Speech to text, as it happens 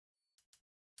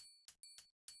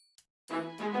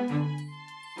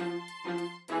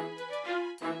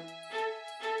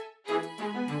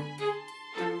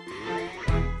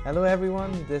Hello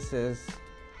everyone, this is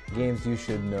Games You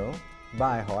Should Know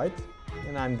by Heart,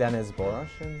 and I'm Denes Boros,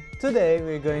 and today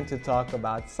we're going to talk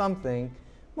about something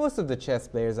most of the chess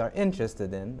players are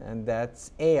interested in, and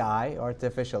that's AI,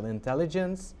 artificial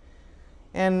intelligence,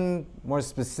 and more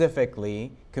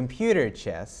specifically, computer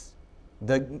chess,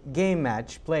 the game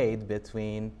match played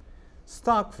between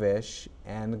Stockfish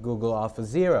and Google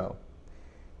AlphaZero.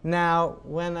 Now,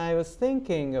 when I was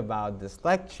thinking about this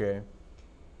lecture,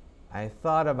 I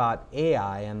thought about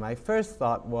AI, and my first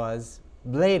thought was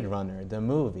Blade Runner, the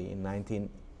movie made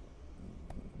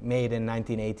in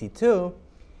 1982,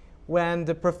 when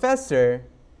the professor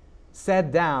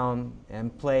sat down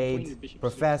and played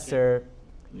Professor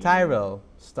Tyrrell,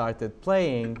 started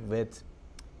playing with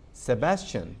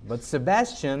Sebastian. But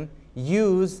Sebastian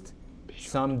used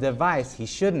some device he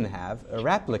shouldn't have, a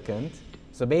replicant.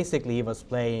 So basically he was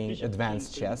playing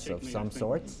advanced chess of some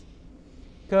sorts,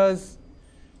 because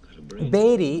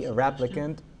Beatty, a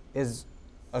replicant, is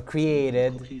a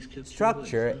created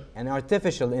structure, an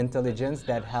artificial intelligence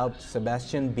that helped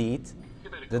Sebastian beat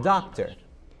the doctor.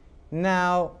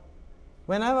 Now,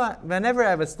 whenever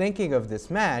I was thinking of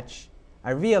this match,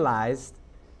 I realized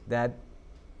that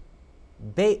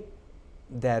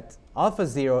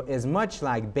AlphaZero is much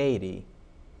like Beatty.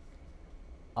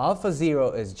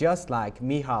 AlphaZero is just like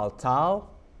Mikhail Tal,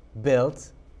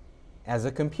 built as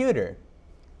a computer.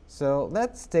 So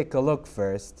let's take a look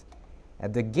first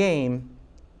at the game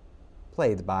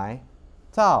played by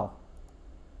Tal.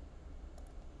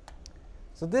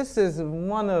 So this is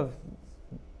one of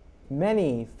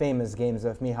many famous games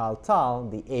of Mikhail Tal,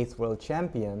 the 8th world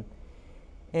champion.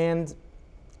 And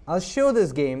I'll show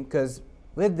this game because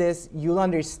with this you'll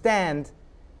understand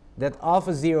that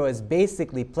AlphaZero is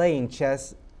basically playing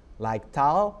chess like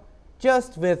Tal,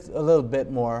 just with a little bit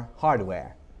more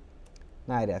hardware.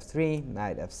 Knight f3,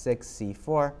 knight f6,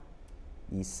 c4,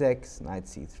 e6, knight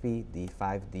c3,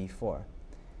 d5, d4.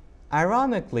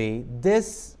 Ironically,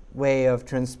 this way of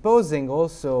transposing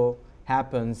also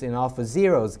happens in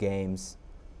AlphaZero's games.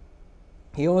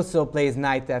 He also plays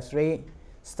knight f3,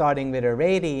 starting with a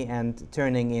ready and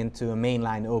turning into a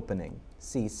mainline opening.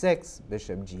 c6,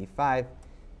 bishop g5,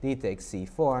 d takes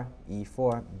c4,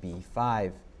 e4,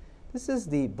 b5. This is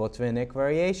the Botvinnik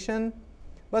variation.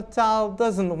 But Tal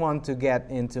doesn't want to get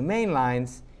into main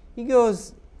lines. He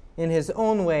goes in his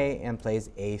own way and plays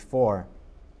a4.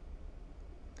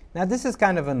 Now this is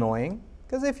kind of annoying,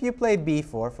 because if you play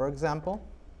b4, for example,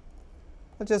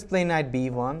 I'll just play knight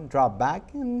b1, drop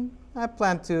back, and I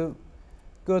plan to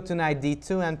go to knight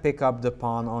d2 and pick up the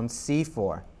pawn on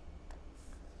c4.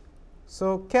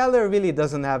 So Keller really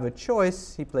doesn't have a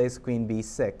choice. He plays queen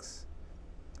b6.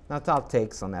 Now Tal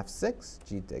takes on f6,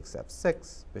 g takes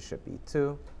f6, bishop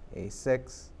e2,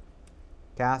 a6,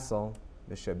 castle,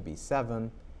 bishop b7.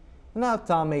 And now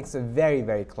Tal makes a very,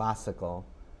 very classical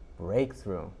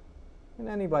breakthrough. Can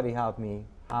anybody help me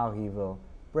how he will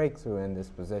break through in this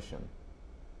position?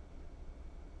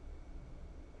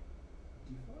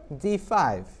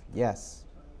 d5, yes.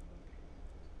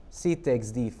 c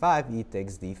takes d5, e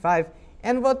takes d5.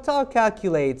 And what Tal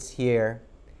calculates here,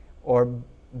 or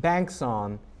banks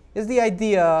on, is the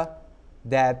idea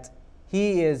that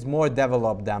he is more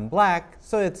developed than black,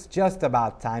 so it's just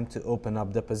about time to open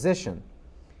up the position.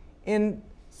 When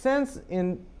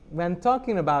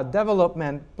talking about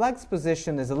development, black's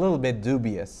position is a little bit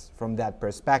dubious from that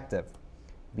perspective.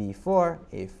 b4,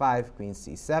 a5, queen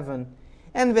c7,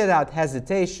 and without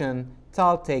hesitation,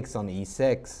 Tal takes on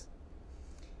e6.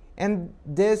 And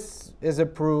this is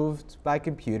approved by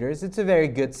computers. It's a very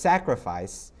good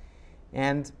sacrifice.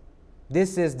 And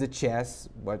this is the chess,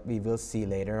 what we will see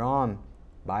later on,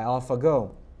 by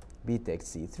AlphaGo. b takes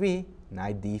c3,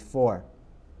 knight d4.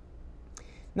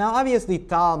 Now obviously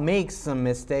Tal makes some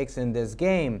mistakes in this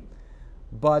game,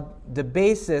 but the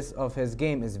basis of his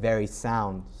game is very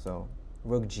sound. So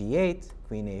rook g8,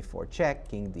 queen a4 check,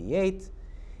 king d8.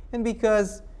 And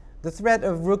because the threat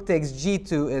of rook takes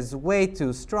g2 is way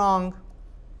too strong,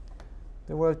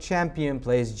 the world champion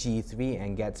plays g3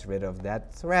 and gets rid of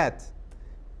that threat.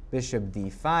 Bishop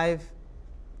d5,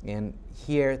 and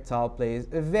here Tal plays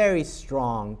a very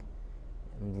strong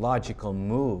and logical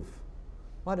move.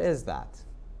 What is that?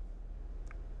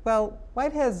 Well,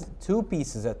 white has two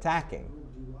pieces attacking.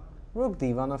 Rook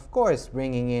d1, of course,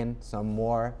 bringing in some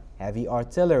more heavy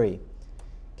artillery.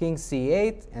 King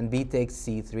c8 and b takes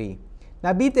c3.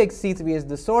 Now b takes c3 is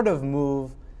the sort of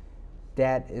move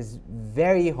that is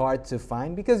very hard to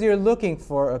find because you're looking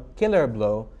for a killer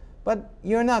blow, but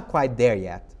you're not quite there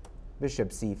yet. Bishop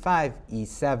c5,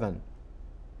 e7.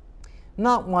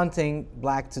 Not wanting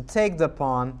black to take the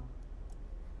pawn,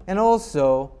 and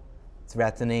also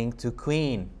threatening to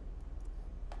queen.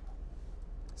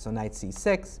 So knight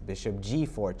c6, bishop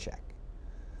g4 check.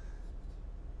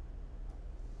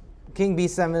 King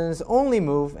b7 is only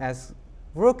move as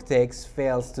rook takes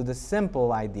fails to the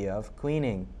simple idea of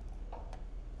queening.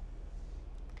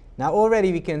 Now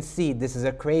already we can see this is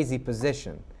a crazy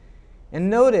position. And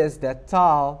notice that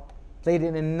Tal played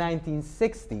it in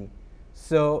 1960,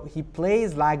 so he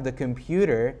plays like the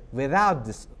computer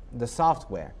without the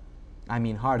software, I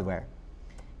mean hardware.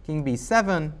 King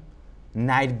b7,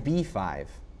 knight b5,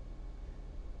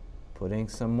 putting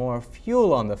some more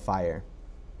fuel on the fire.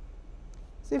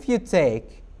 So if you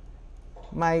take,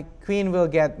 my queen will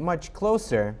get much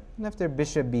closer, and after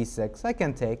bishop b6, I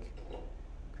can take.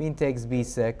 Queen takes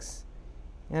b6,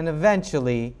 and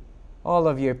eventually all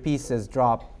of your pieces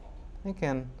drop. I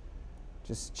can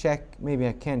just check, maybe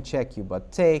I can't check you,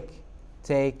 but take,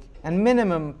 and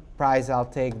minimum price I'll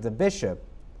take the bishop,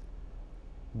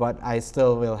 but I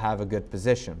still will have a good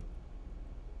position.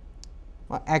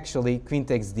 Well, actually, queen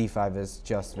takes d5 is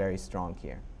just very strong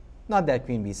here. Not that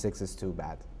queen b6 is too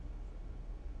bad.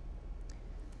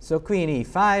 So queen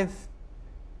e5,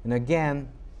 and again,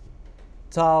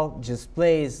 Tal just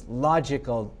plays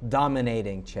logical,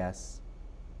 dominating chess.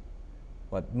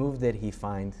 What move did he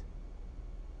find?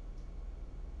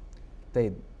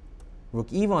 Played rook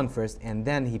e1 first, and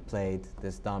then he played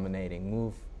this dominating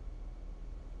move.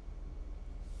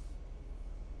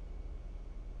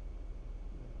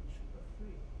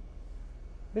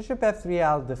 Bishop f3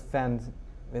 I'll defend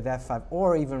with f5,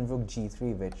 or even rook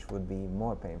g3, which would be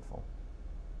more painful.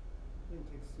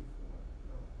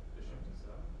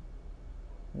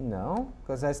 No,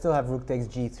 because I still have rook takes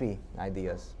g3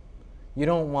 ideas. You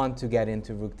don't want to get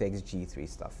into rook takes g3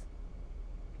 stuff.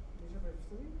 Bishop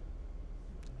f3?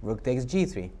 Rook takes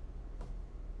g3.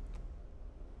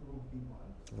 Rook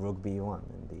b1. Rook b1,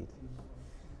 indeed.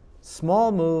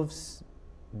 Small moves,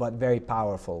 but very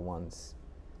powerful ones.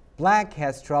 Black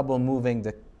has trouble moving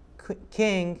the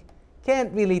king.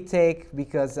 Can't really take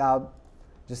because I'll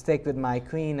just take with my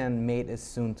queen and mate is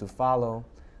soon to follow.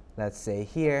 Let's say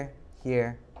here,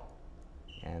 here,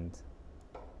 and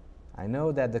I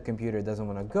know that the computer doesn't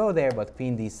want to go there, but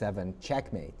queen d7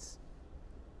 checkmates.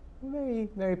 Very,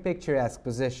 very picturesque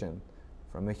position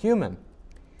from a human.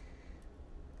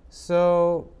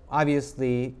 So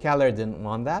obviously Keller didn't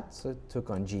want that, so it took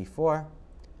on g4.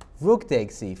 Rook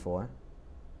takes c4,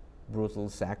 brutal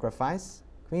sacrifice.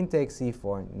 Queen takes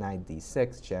c4, knight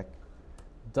d6 check,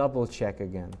 double check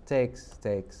again, takes,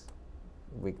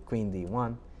 with queen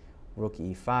d1, rook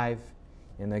e5,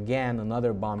 and again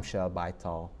another bombshell by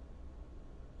Tal.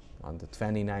 On the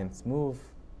 29th move,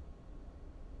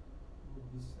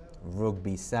 rook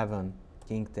b7,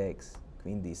 king takes,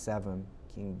 queen d7,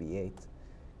 king b8,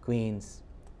 queens,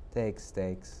 takes,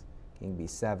 king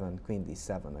b7, queen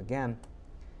d7 again,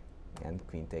 and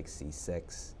queen takes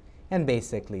c6. And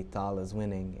basically Tal is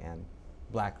winning and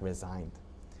black resigned.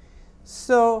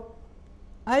 So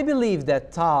I believe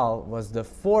that Tal was the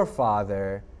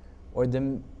forefather or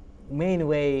the main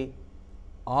way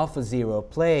AlphaZero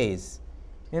plays.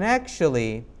 And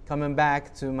actually, coming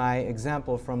back to my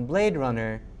example from Blade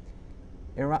Runner,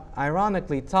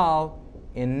 ironically Tal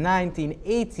in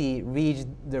 1980 reached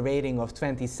the rating of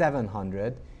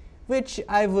 2700, which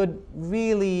I would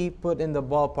really put in the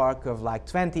ballpark of like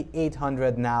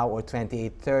 2800 now or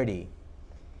 2830.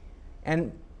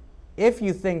 And if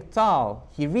you think Tal,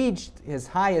 he reached his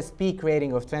highest peak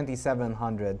rating of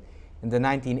 2700 in the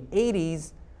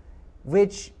 1980s,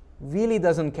 which really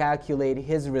doesn't calculate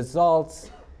his results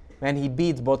when he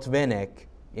beat Botvinnik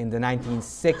in the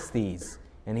 1960s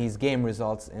and his game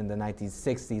results in the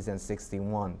 1960s and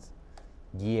 61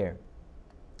 year.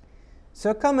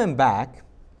 So coming back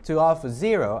to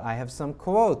AlphaZero, I have some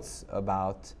quotes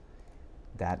about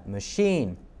that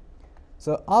machine.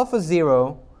 So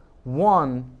AlphaZero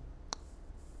won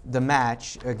the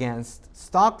match against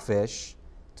Stockfish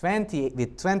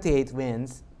with 28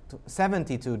 wins,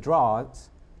 72 draws,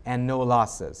 and no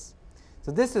losses.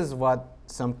 So this is what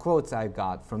some quotes I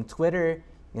got from Twitter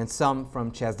and some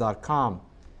from chess.com.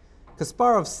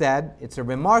 Kasparov said, "It's a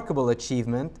remarkable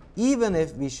achievement, even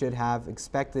if we should have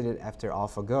expected it after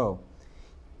AlphaGo.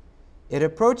 It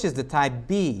approaches the type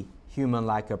B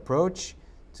human-like approach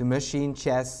to machine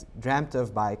chess dreamt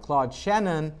of by Claude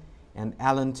Shannon and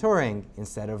Alan Turing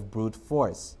instead of brute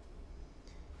force."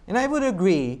 And I would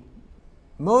agree,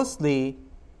 mostly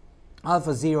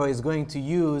AlphaZero is going to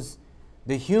use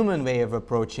the human way of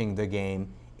approaching the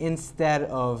game instead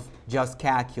of just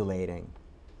calculating.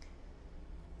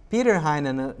 Peter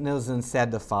Heine-Nielsen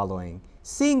said the following: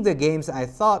 "Seeing the games, I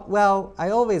thought, well, I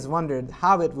always wondered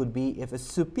how it would be if a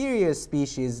superior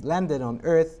species landed on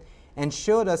Earth and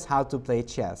showed us how to play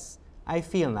chess. I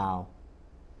feel now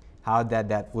how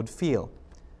that would feel.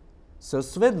 So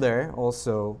Svidler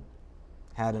also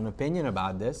had an opinion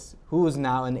about this, who is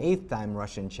now an 8th-time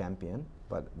Russian champion,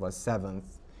 but was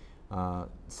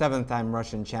 7th-time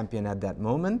Russian champion at that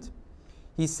moment.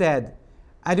 He said,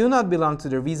 "I do not belong to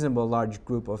the reasonable large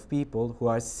group of people who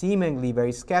are seemingly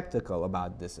very skeptical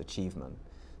about this achievement."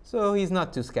 So he's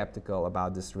not too skeptical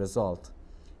about this result.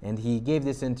 And he gave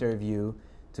this interview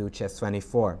to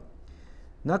Chess24.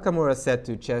 Nakamura said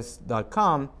to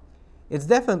chess.com, "It's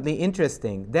definitely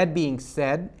interesting. That being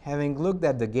said, having looked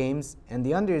at the games and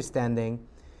the understanding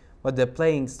what the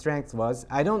playing strength was,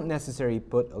 I don't necessarily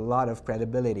put a lot of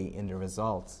credibility in the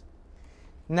results."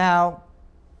 Now,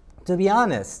 to be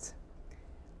honest,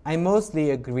 I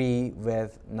mostly agree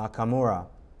with Nakamura,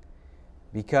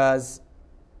 because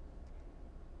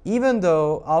even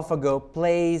though AlphaGo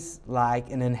plays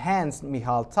like an enhanced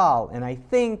Mikhail Tal, and I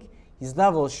think his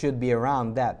level should be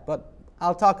around that, but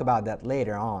I'll talk about that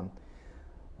later on.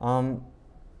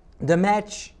 The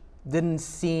match didn't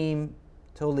seem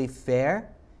totally fair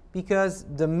because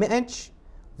the match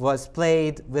was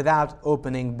played without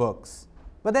opening books,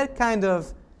 but that kind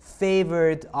of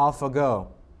favored AlphaGo,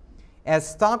 as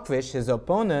Stockfish, his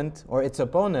opponent, or its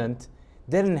opponent,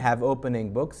 didn't have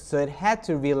opening books, so it had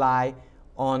to rely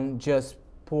on just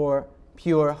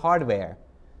pure hardware.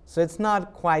 So it's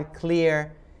not quite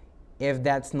clear if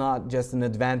that's not just an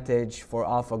advantage for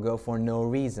AlphaGo for no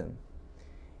reason.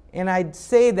 And I'd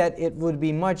say that it would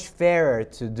be much fairer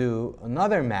to do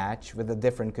another match with a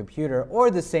different computer,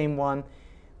 or the same one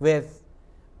with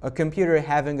a computer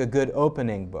having a good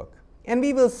opening book. And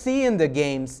we will see in the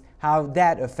games how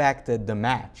that affected the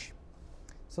match.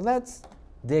 So let's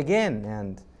dig in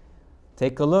and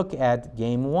take a look at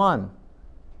game 1.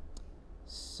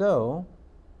 So,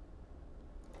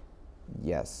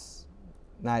 yes,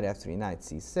 knight f3, knight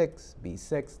c6,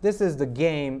 b6. This is the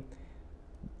game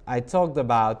I talked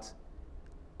about.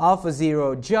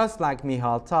 AlphaZero, just like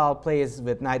Mikhail Tal, plays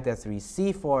with knight f3,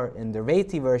 c4 in the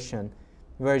Reti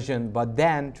version, but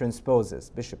then transposes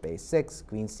bishop a6,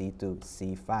 queen c2,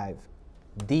 c5,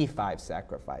 d5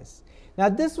 sacrifice. Now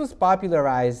this was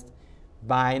popularized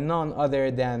by none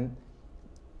other than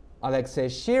Alexei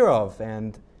Shirov,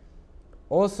 and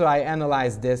also I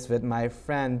analyzed this with my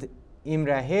friend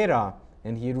Imre Hera,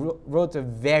 and he wrote a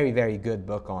very, very good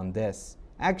book on this.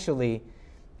 Actually,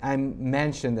 I'm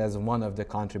mentioned as one of the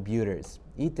contributors.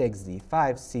 E takes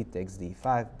d5, c takes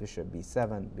d5, bishop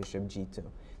b7, bishop g2.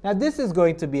 Now this is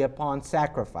going to be a pawn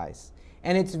sacrifice,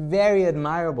 and it's very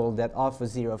admirable that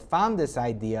AlphaZero found this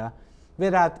idea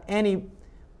without any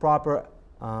proper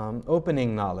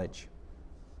opening knowledge.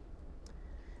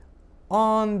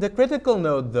 On the critical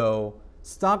note though,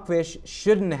 Stockfish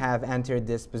shouldn't have entered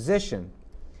this position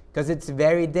because it's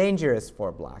very dangerous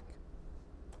for black.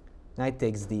 Knight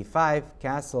takes d5,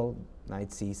 castle, knight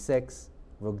c6,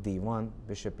 rook d1,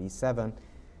 bishop e7,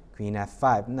 queen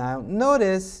f5. Now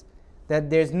notice that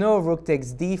there's no rook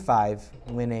takes d5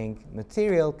 winning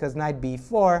material because knight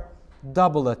b4,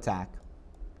 double attack.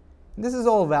 And this is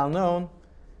all well known.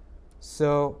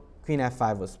 So queen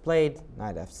f5 was played,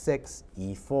 knight f6,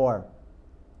 e4,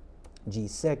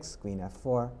 g6, queen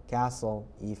f4, castle,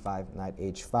 e5, knight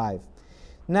h5.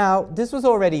 Now this was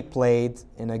already played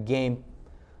in a game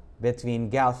between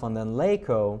Galfond and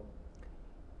Leko,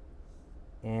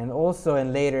 and also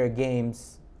in later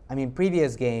games,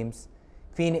 previous games,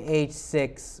 queen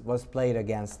h6 was played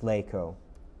against Leko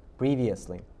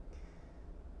previously.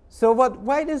 So what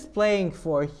white is playing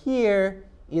for here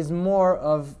is more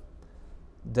of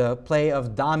the play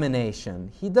of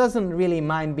domination. He doesn't really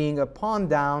mind being a pawn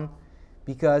down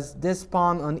because this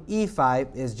pawn on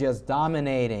e5 is just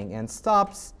dominating and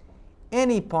stops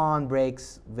any pawn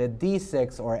breaks with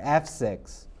d6 or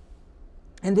f6.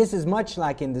 And this is much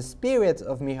like in the spirit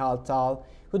of Mikhail Tal,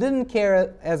 who didn't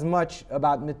care as much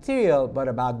about material but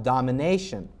about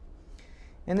domination.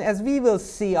 And as we will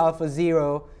see,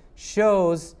 AlphaZero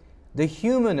shows the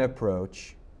human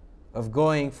approach of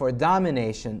going for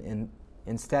domination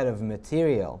instead of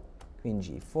material. Queen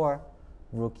g4,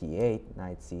 rook e8,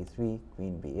 knight c3,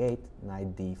 queen b8,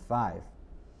 knight d5.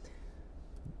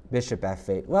 Bishop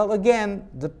f8. Well, again,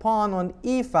 the pawn on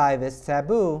e5 is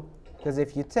taboo, because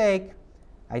if you take,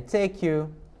 I take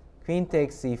you, queen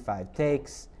takes c5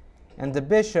 takes, and the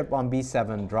bishop on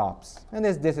b7 drops. And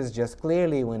this is just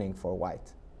clearly winning for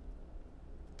white.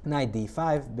 Knight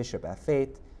d5, bishop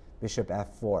f8, bishop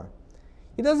f4.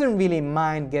 He doesn't really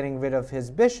mind getting rid of his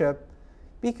bishop,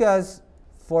 because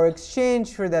for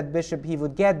exchange for that bishop, he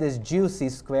would get this juicy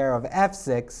square of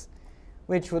f6,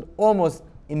 which would almost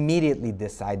immediately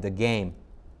decide the game.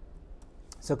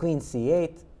 So queen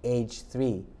c8,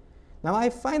 h3. Now I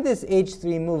find this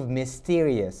h3 move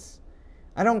mysterious.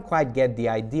 I don't quite get the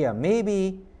idea.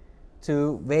 Maybe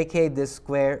to vacate this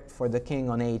square for the king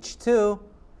on h2,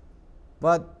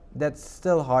 but that's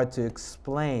still hard to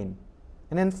explain.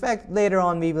 And in fact, later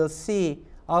on we will see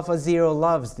AlphaZero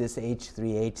loves this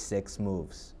h3, h6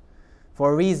 moves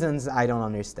for reasons I don't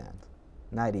understand.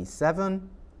 Knight e7,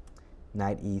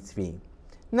 knight e3.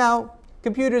 Now,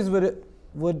 computers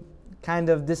would kind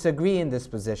of disagree in this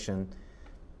position.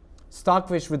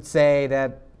 Stockfish would say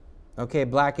that, okay,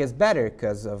 black is better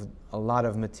because of a lot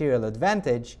of material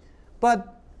advantage,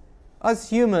 but us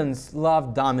humans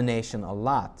love domination a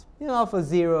lot. You know,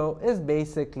 AlphaZero is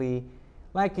basically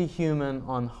like a human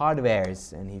on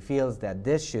hardwares, and he feels that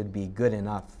this should be good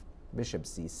enough. Bishop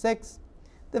c6,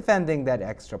 defending that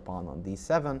extra pawn on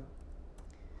d7.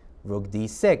 Rook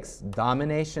d6,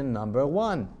 domination number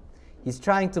 1. He's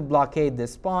trying to blockade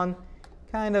this pawn,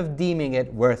 kind of deeming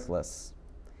it worthless.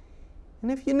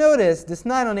 And if you notice, this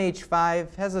knight on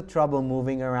h5 has a trouble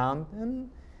moving around, and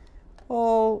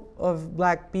all of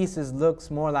black pieces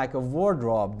looks more like a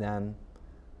wardrobe than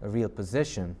a real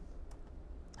position.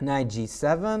 Knight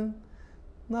g7,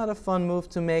 not a fun move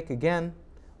to make again,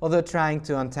 although trying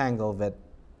to untangle with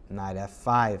knight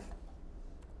f5.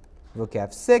 Rook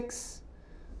f6.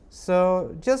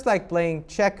 So just like playing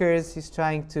checkers, he's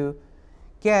trying to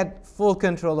get full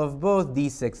control of both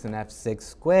d6 and f6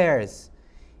 squares.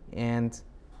 And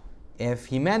if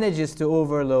he manages to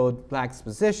overload black's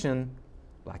position,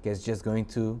 black is just going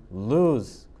to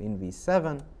lose. Queen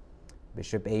v7,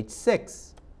 bishop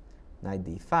h6. Knight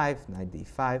d5, knight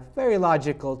d5. Very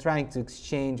logical, trying to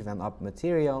exchange when up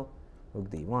material. Rook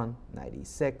d1, knight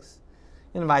e6.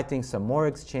 Inviting some more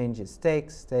exchanges.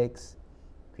 Takes, takes.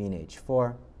 Queen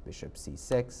h4, bishop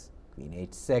c6, queen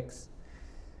h6.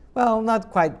 Well,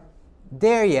 not quite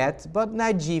there yet, but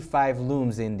knight g5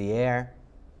 looms in the air.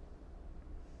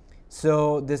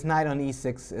 So this knight on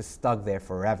e6 is stuck there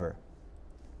forever.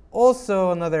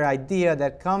 Also, another idea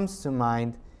that comes to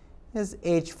mind is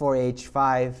h4,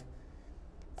 h5.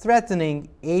 Threatening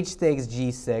h takes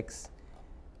g6.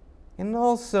 And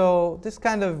also, this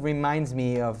kind of reminds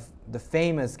me of the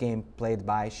famous game played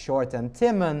by Short and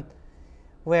Timon,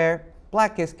 where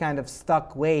black is kind of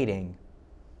stuck waiting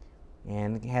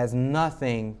and has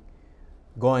nothing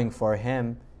going for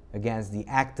him against the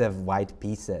active white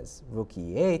pieces. Rook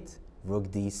e8, rook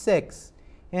d6.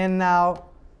 And now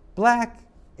black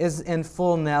is in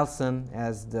full Nelson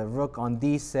as the rook on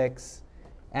d6,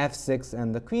 f6,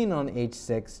 and the queen on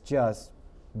h6 just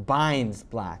binds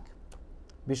black.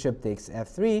 Bishop takes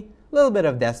f3, a little bit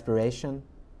of desperation,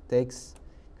 takes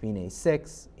queen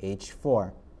a6,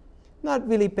 h4. Not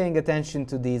really paying attention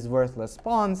to these worthless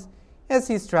pawns as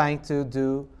he's trying to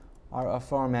do our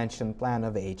aforementioned plan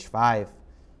of h5.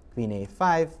 Queen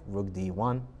a5, rook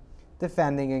d1,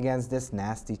 defending against this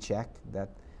nasty check that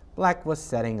black was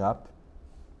setting up.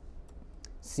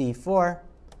 c4,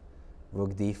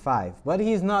 rook d5. But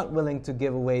he's not willing to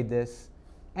give away this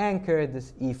anchor,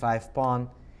 this e5 pawn,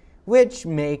 which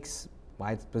makes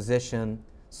white's position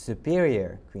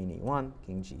superior. Queen e1,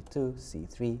 king g2,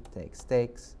 c3, takes,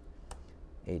 takes,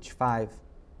 h5,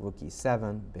 rook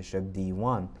e7, bishop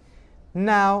d1.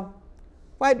 Now,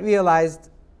 white realized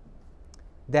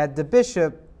that the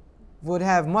bishop would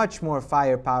have much more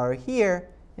firepower here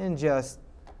and just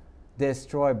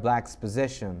destroy black's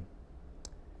position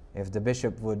if the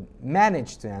bishop would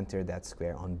manage to enter that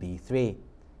square on b3.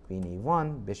 Queen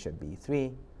e1, bishop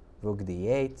b3, rook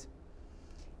d8.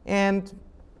 And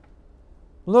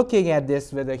looking at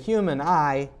this with a human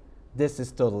eye, this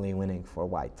is totally winning for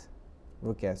white.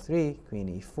 Rook f3,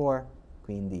 queen e4,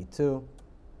 queen d2,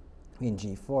 queen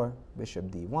g4, bishop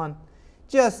d1.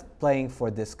 Just playing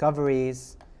for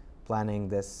discoveries, planning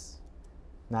this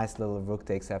nice little rook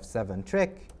takes f7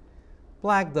 trick.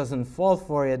 Black doesn't fall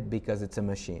for it because it's a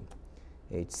machine.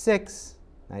 h6,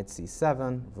 knight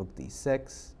c7, rook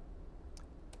d6,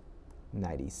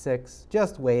 knight e6.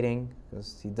 Just waiting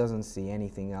because he doesn't see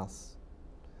anything else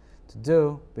to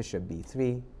do. Bishop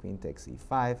b3, queen takes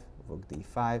e5, rook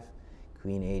d5,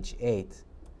 queen h8,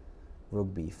 rook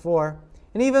b4.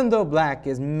 And even though black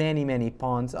is many, many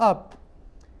pawns up,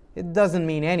 it doesn't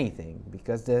mean anything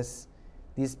because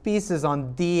these pieces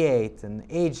on d8 and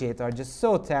h8 are just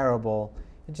so terrible,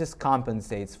 it just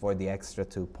compensates for the extra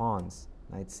 2 pawns.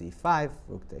 Knight c5,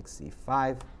 rook takes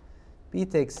c5, b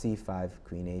takes c5,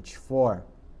 queen h4,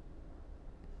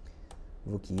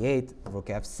 rook e8, rook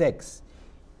f6.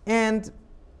 And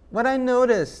what I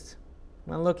noticed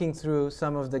when looking through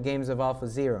some of the games of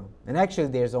AlphaZero, and actually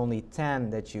there's only 10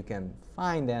 that you can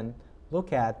find and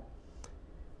look at,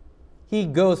 he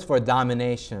goes for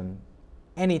domination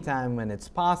anytime when it's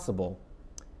possible.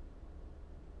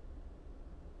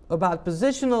 About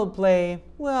positional play,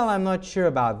 well, I'm not sure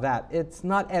about that. It's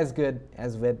not as good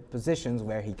as with positions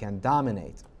where he can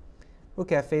dominate. Rook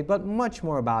f8, but much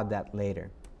more about that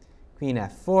later. Queen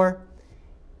f4.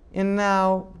 And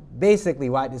now, basically,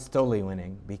 white is totally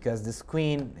winning because this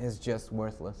queen is just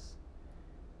worthless.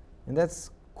 And that's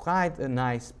quite a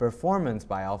nice performance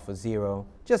by AlphaZero,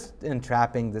 just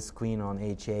entrapping this queen on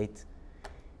h8.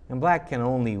 And black can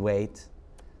only wait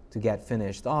to get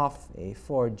finished off.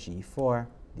 a4, g4,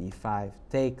 d5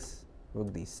 takes,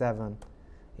 rook d7,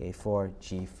 a4,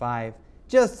 g5,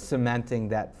 just cementing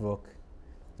that rook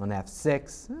on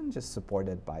f6, and just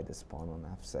supported by this pawn on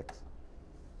f6.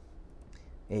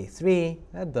 a3,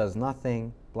 that does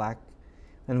nothing. Black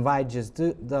and white just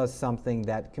does something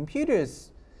that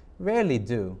computers rarely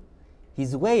do.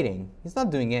 He's waiting. He's not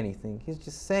doing anything. He's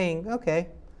just saying, OK,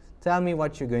 tell me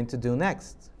what you're going to do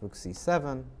next. Rook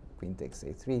c7, queen takes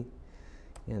a3.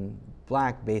 And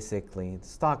black, basically, the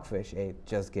Stockfish 8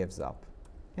 just gives up.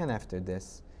 And after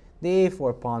this, the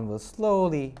a4 pawn will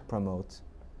slowly promote,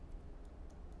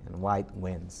 and white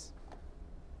wins.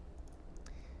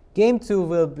 Game 2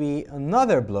 will be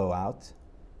another blowout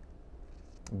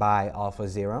by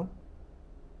AlphaZero.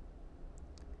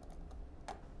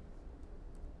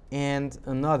 And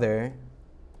another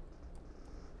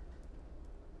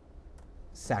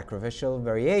sacrificial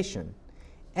variation.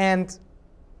 And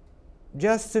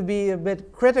just to be a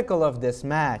bit critical of this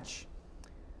match,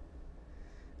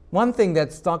 one thing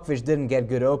that Stockfish didn't get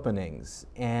good openings,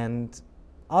 and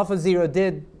AlphaZero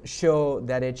did show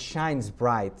that it shines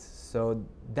bright. So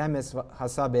Demis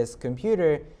Hassabis'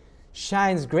 computer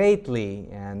shines greatly,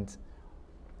 and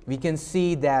we can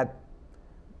see that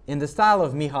in the style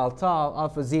of Mikhail Tal,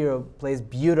 AlphaZero plays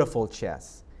beautiful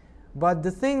chess. But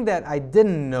the thing that I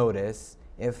didn't notice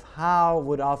is how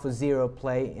would AlphaZero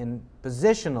play in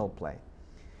positional play.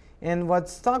 And what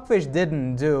Stockfish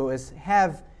didn't do is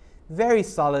have very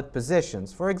solid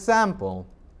positions. For example,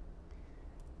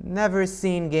 never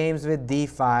seen games with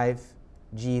d5,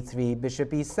 g3,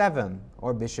 bishop e7,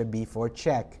 or bishop b4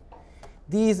 check.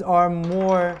 These are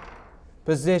more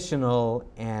positional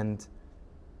and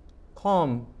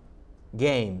calm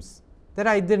games that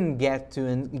I didn't get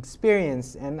to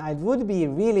experience, and I would be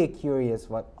really curious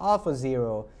what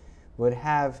AlphaZero would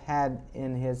have had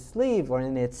in his sleeve or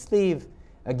in its sleeve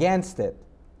against it.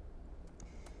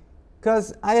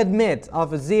 Because I admit,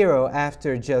 AlphaZero,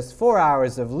 after just 4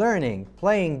 hours of learning,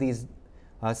 playing these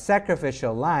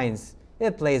sacrificial lines,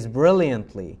 it plays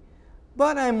brilliantly.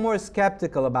 But I'm more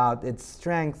skeptical about its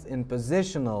strength in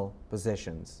positional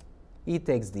positions. E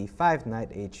takes d5,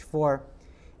 knight h4.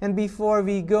 And before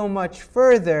we go much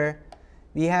further,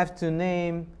 we have to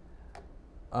name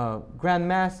a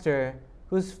grandmaster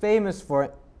who's famous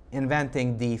for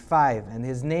inventing d5, and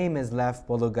his name is Lev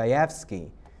Polugaevsky.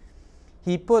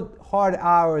 He put hard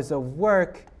hours of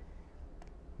work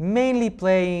mainly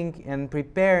playing and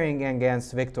preparing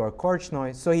against Viktor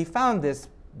Korchnoi, so he found this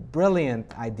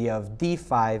brilliant idea of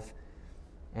d5,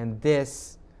 and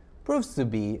this proves to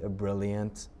be a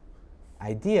brilliant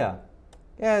idea,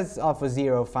 as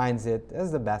AlphaZero finds it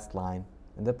as the best line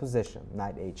in the position.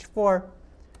 Knight h4,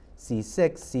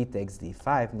 c6, c takes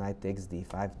d5, knight takes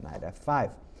d5, knight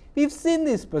f5. We've seen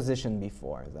this position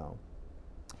before, though.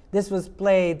 This was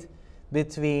played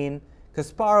between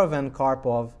Kasparov and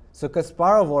Karpov, so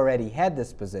Kasparov already had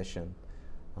this position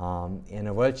in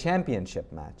a World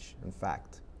Championship match, in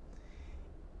fact.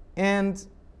 And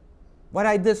what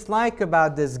I dislike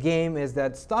about this game is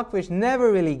that Stockfish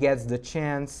never really gets the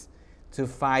chance to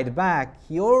fight back.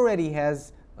 He already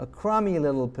has a crummy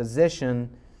little position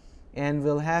and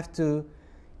will have to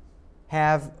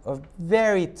have a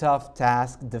very tough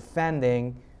task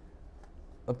defending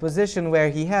a position where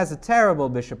he has a terrible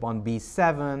bishop on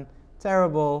b7,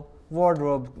 terrible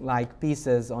wardrobe-like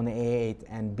pieces on a8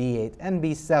 and b8 and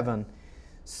b7.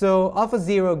 So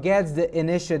AlphaZero gets the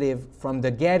initiative from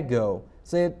the get-go.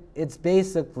 So it's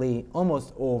basically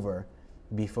almost over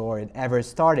before it ever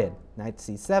started. Knight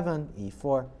c7,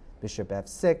 e4, bishop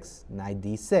f6, knight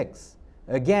d6.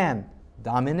 Again,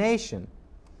 domination.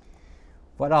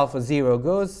 What AlphaZero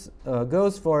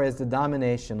goes for is the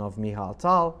domination of Mikhail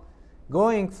Tal,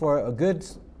 going for a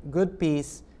good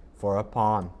piece for a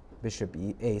pawn. Bishop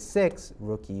a6,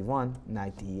 rook e1,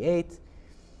 knight e8.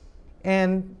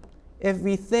 And if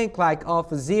we think like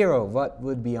AlphaZero, what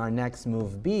would be our next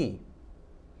move be?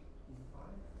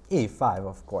 E5,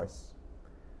 of course.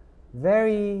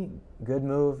 Very good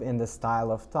move in the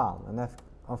style of Tal. And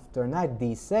after knight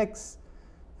d6,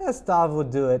 as Tal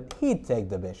would do it, he'd take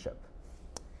the bishop.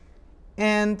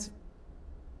 And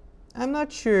I'm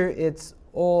not sure it's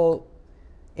all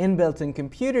inbuilt in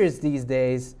computers these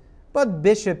days, but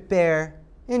bishop pair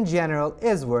in general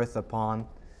is worth a pawn.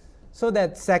 So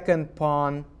that second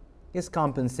pawn is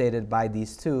compensated by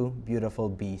these two beautiful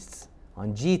beasts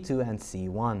on g2 and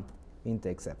c1. Queen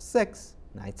takes f6,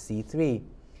 knight c3.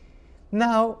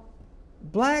 Now,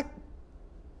 black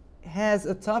has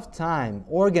a tough time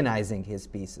organizing his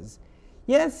pieces.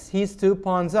 Yes, he's 2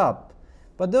 pawns up,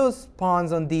 but those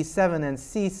pawns on d7 and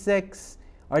c6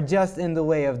 are just in the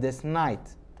way of this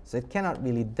knight, so it cannot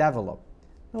really develop.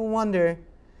 No wonder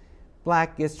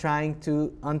black is trying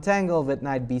to untangle with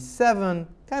knight b7,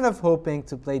 kind of hoping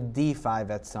to play d5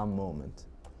 at some moment.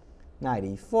 Knight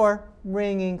e4,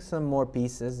 bringing some more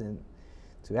pieces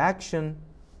into action.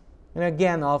 And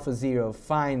again, AlphaZero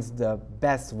finds the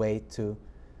best way to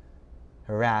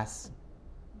harass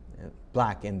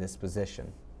black in this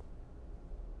position.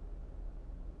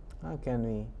 How can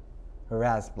we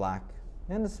harass black,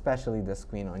 and especially this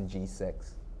queen on g6?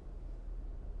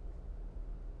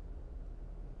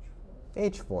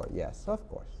 h4, yes, of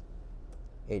course.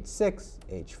 h6,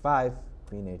 h5,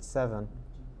 queen h7,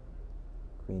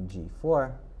 queen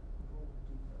g4.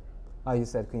 Oh, you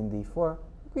said queen d4?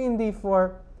 Queen d4.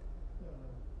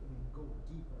 Go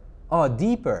deeper. Oh,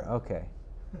 deeper, okay.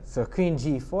 So queen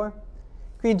g4.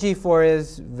 Queen g4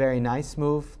 is a very nice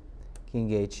move. King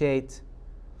h8.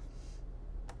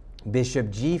 Bishop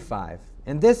g5.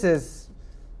 And this is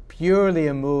purely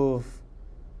a move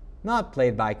not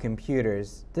played by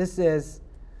computers. This is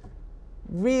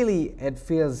really, it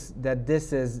feels that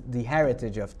this is the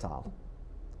heritage of Tal.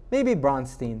 Maybe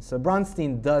Bronstein. So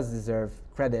Bronstein does deserve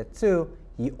credit too.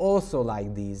 He also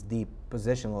liked these deep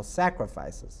positional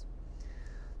sacrifices.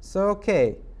 So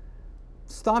okay,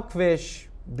 Stockfish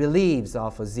believes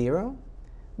AlphaZero,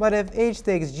 but if h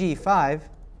takes g5,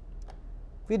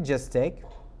 we'd just take.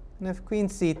 And if queen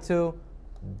c2,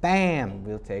 bam,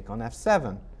 we'll take on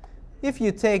f7. If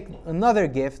you take another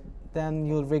gift, then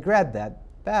you'll regret that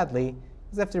badly,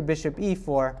 because after bishop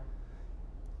e4,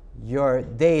 your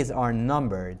days are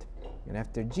numbered. And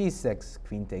after g6,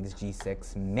 queen takes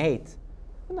g6, mate.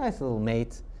 A nice little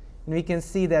mate. And we can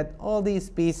see that all these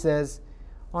pieces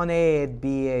on a8,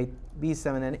 b8,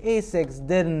 b7, and a6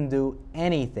 didn't do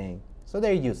anything. So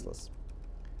they're useless.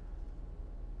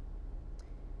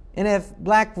 And if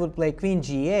black would play queen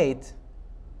g8,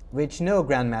 which no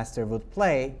grandmaster would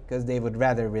play because they would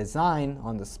rather resign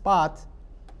on the spot,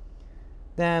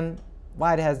 then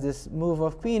white has this move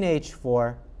of queen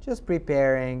h4, just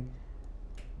preparing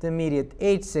the immediate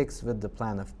h6 with the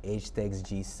plan of h takes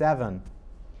g7.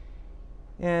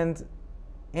 And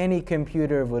any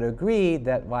computer would agree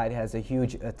that white has a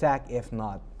huge attack, if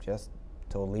not just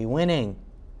totally winning.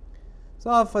 So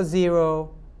AlphaZero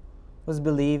was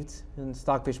believed, and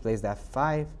Stockfish plays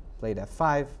f5, played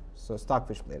f5. So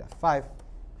Stockfish played f5,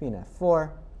 queen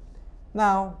f4.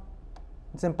 Now,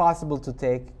 it's impossible to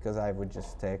take, because I would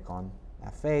just take on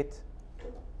f8.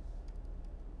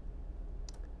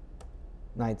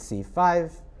 Knight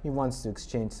c5. He wants to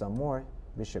exchange some more.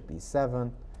 Bishop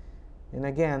e7. And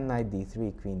again, knight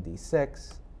d3, queen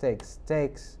d6. Takes,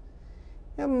 takes.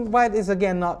 And white is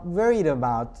again not worried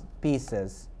about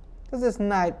pieces, because this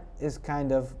knight is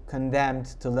kind of condemned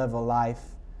to live a life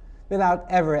without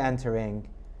ever entering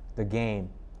the game,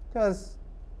 because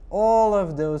all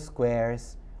of those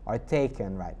squares are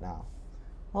taken right now.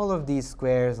 All of these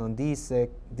squares on d6,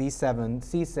 d7,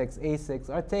 c6, a6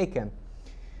 are taken.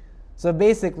 So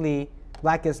basically,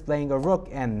 black is playing a rook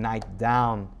and knight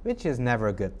down, which is never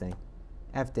a good thing.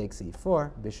 F takes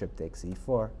e4, bishop takes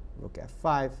e4, rook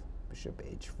f5, bishop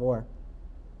h4.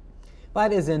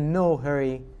 White is in no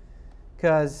hurry,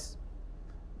 because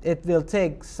it will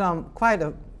take quite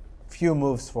a few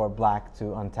moves for black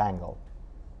to untangle.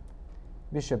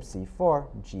 Bishop c4,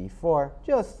 g4,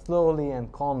 just slowly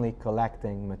and calmly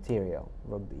collecting material.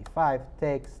 Rook d5,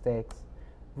 takes, takes.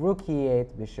 Rook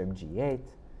e8, bishop g8,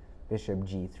 bishop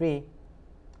g3,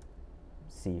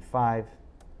 c5,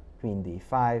 queen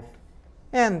d5.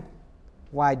 And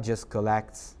white just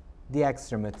collects the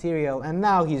extra material, and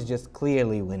now he's just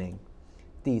clearly winning.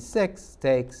 d6,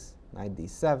 takes, knight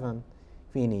d7,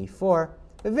 queen e4.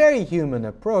 A very human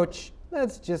approach.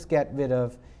 Let's just get rid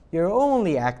of your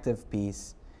only active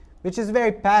piece, which is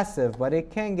very passive, but it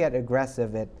can get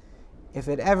aggressive if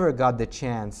it ever got the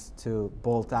chance to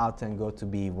bolt out and go to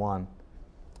b1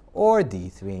 or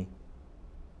d3.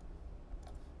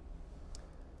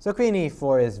 So queen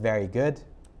e4 is very good.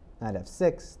 Knight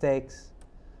f6 takes,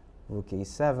 rook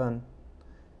e7.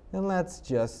 And let's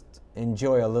just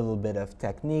enjoy a little bit of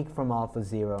technique from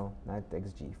AlphaZero. Knight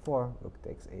takes g4, rook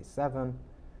takes a7.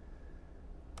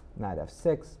 Knight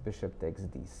f6, bishop takes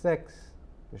d6,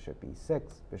 bishop e6,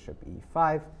 bishop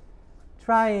e5,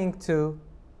 trying to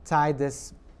tie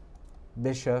this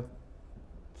bishop,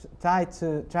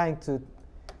 trying to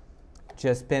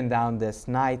just pin down this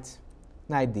knight,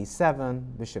 knight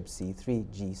d7, bishop c3,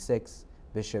 g6,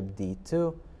 bishop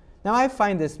d2. Now I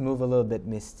find this move a little bit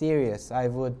mysterious. I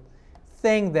would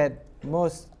think that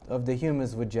most of the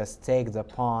humans would just take the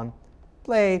pawn,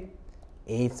 play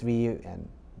a3 and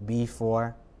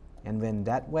b4 and win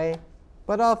that way.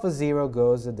 But AlphaZero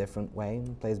goes a different way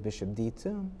and plays bishop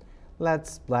d2.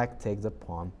 Lets black take the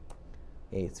pawn.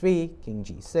 a3, king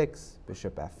g6,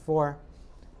 bishop f4,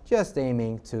 just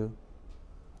aiming to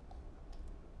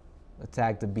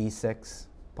attack the b6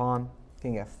 pawn.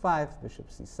 King f5, bishop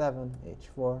c7,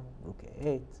 h4, rook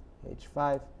a8,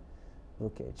 h5,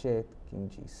 rook h8, king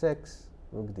g6,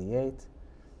 rook d8,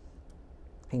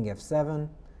 king f7.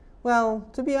 Well,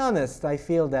 to be honest, I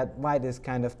feel that white is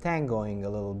kind of tangoing a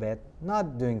little bit,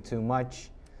 not doing too much,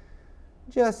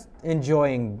 just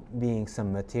enjoying being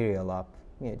some material up.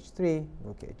 King h3,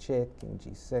 rook h8, king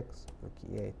g6, rook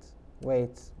e8,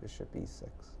 waits, bishop e6.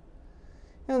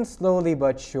 And slowly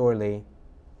but surely,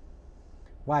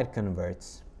 white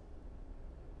converts.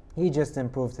 He just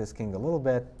improved his king a little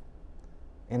bit,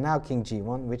 and now king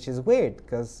g1, which is weird,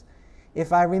 because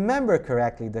if I remember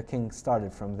correctly, the king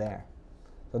started from there.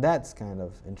 So that's kind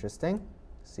of interesting.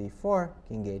 c4,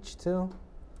 king h2.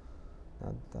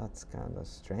 That's kind of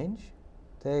strange.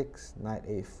 Takes, knight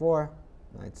a4,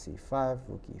 knight c5,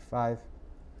 rook e5,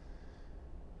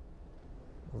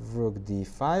 rook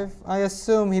d5. I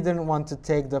assume he didn't want to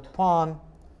take the pawn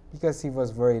because he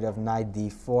was worried of knight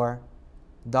d4,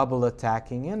 double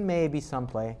attacking, and maybe some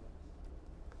play.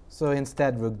 So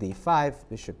instead, rook d5,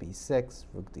 bishop e6,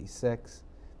 rook d6,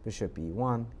 bishop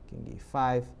e1, king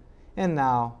e5. And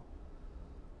now,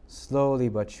 slowly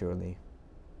but surely,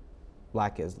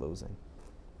 black is losing.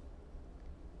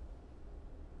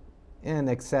 And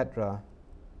etc.,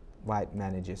 white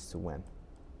manages to win.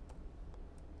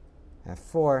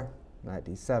 f4, knight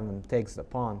d7, takes the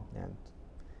pawn,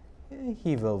 and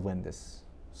he will win this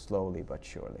slowly but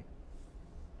surely.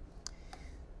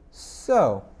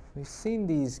 So, we've seen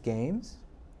these games,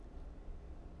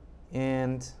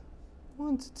 and I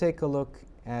want to take a look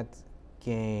at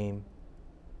the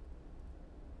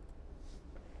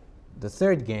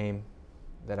third game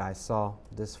that I saw,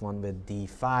 this one with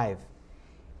d5.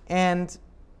 And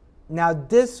now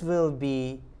this will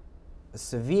be a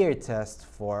severe test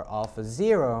for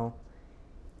AlphaZero,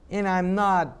 and I'm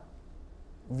not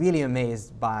really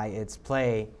amazed by its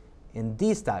play in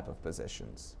these type of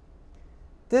positions.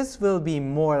 This will be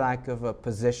more like of a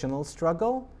positional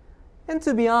struggle, and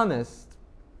to be honest,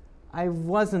 I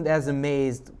wasn't as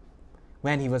amazed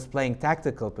when he was playing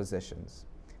tactical positions.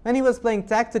 When he was playing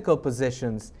tactical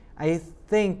positions, I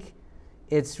think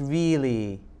it's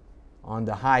really on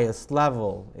the highest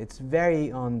level. It's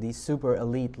very on the super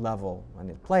elite level when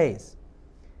it plays.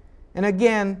 And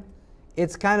again,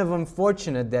 it's kind of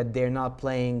unfortunate that they're not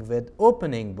playing with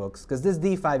opening books, because this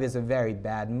d5 is a very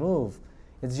bad move.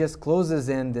 It just closes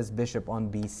in this bishop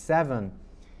on b7.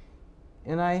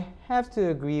 And I have to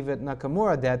agree with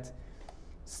Nakamura that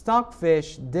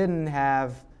Stockfish didn't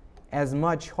have as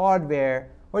much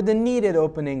hardware or the needed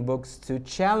opening books to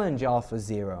challenge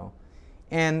AlphaZero.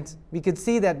 And we could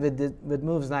see that with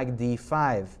moves like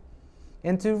d5.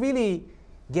 And to really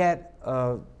get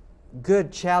a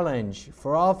good challenge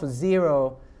for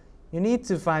AlphaZero, you need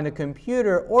to find a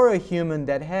computer or a human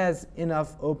that has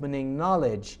enough opening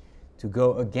knowledge to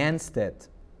go against it.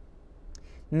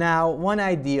 Now, one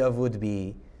idea would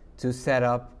be to set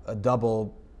up a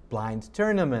double blind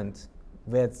tournament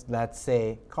with, let's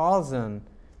say, Carlsen,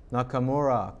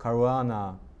 Nakamura,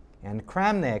 Caruana, and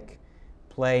Kramnik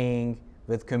playing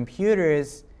with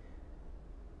computers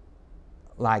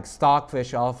like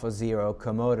Stockfish, AlphaZero,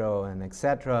 Komodo, and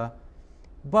etc.,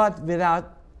 but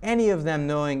without any of them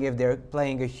knowing if they're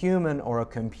playing a human or a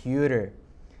computer.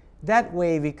 That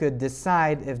way we could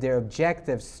decide if their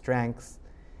objective strength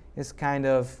is kind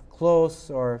of close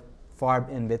or far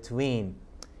in between.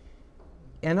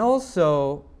 And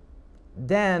also,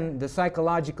 then the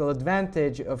psychological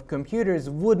advantage of computers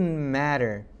wouldn't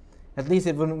matter. At least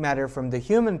it wouldn't matter from the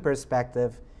human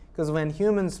perspective, because when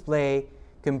humans play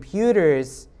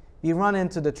computers, we run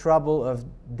into the trouble of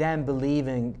them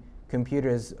believing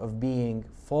computers of being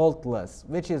faultless,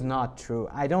 which is not true.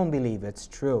 I don't believe it's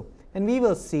true. And we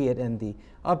will see it in the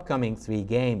upcoming 3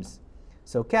 games.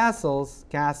 So castles,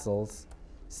 castles,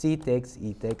 c takes,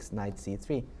 e takes, knight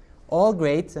c3. All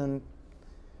great and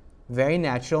very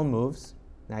natural moves.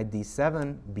 Knight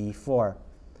d7, b4.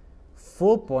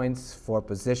 Full points for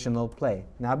positional play.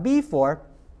 Now b4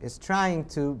 is trying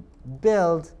to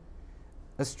build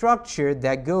a structure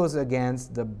that goes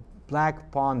against the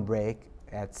black pawn break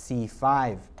at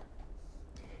c5.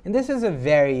 And this is a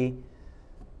very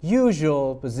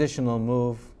usual positional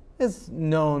move. It's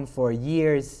known for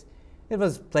years. It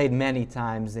was played many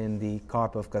times in the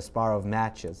Karpov-Kasparov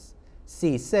matches.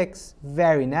 c6,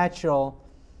 very natural.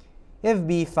 If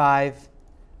b5,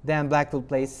 then black will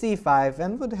play c5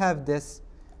 and would have this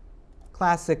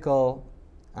classical,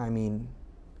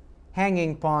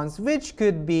 hanging pawns, which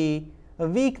could be a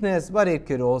weakness, but it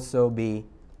could also be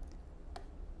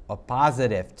a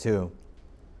positive too.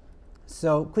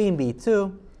 So queen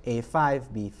b2,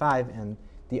 a5, b5, and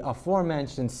the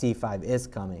aforementioned c5 is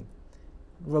coming.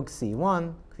 Rook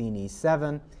c1, queen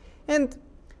e7. And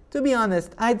to be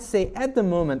honest, I'd say at the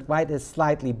moment white is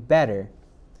slightly better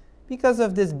because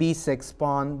of this b6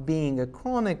 pawn being a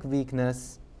chronic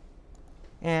weakness.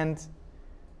 And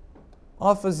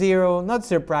AlphaZero, not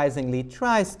surprisingly,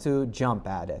 tries to jump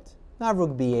at it. Now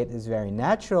rook b8 is very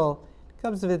natural. It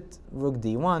comes with rook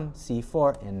d1,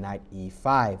 c4, and knight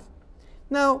e5.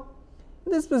 Now,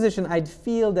 in this position, I'd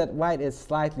feel that white is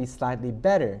slightly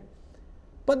better,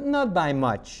 but not by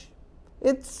much.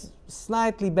 It's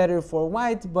slightly better for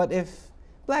white, but if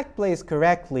black plays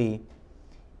correctly,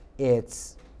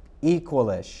 it's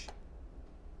equalish.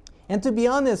 And to be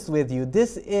honest with you,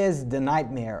 this is the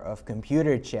nightmare of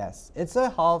computer chess. It's a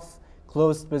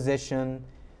half-closed position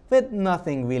with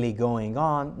nothing really going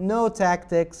on, no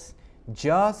tactics,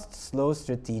 just slow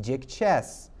strategic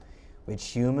chess, which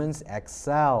humans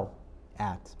excel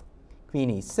at. Queen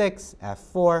e6,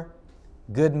 f4,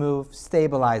 good move,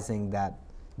 stabilizing that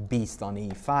beast on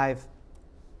e5.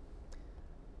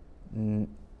 Queen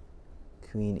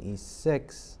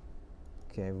e6,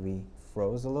 okay, we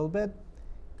froze a little bit.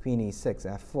 Queen e6,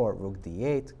 f4, rook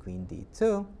d8, queen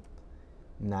d2,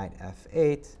 knight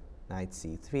f8, knight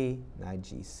c3, knight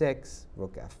g6,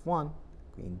 rook f1,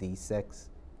 queen d6,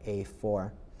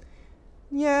 a4.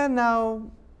 Yeah,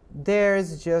 now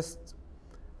there's just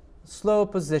slow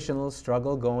positional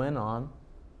struggle going on.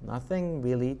 Nothing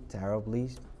really terribly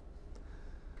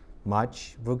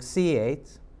much. Rook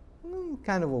c8,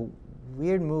 kind of a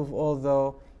weird move,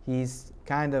 although he's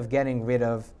kind of getting rid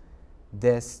of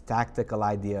this tactical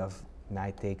idea of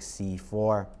knight takes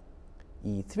c4,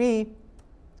 e3,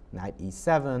 knight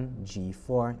e7,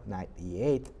 g4, knight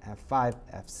e8, f5,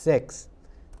 f6,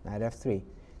 knight f3.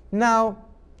 Now,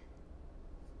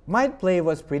 white play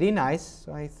was pretty nice,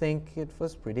 so I think it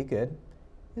was pretty good.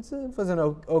 It was an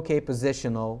okay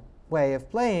positional way of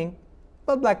playing,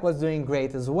 but black was doing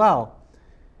great as well.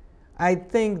 I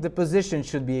think the position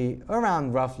should be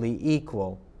around roughly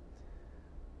equal.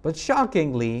 But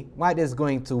shockingly, white is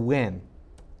going to win.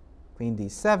 Queen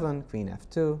d7, queen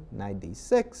f2, knight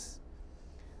d6.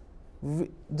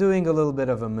 Doing a little bit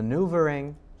of a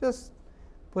maneuvering, just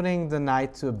putting the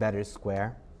knight to a better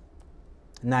square.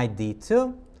 Knight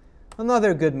d2.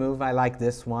 Another good move, I like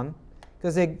this one,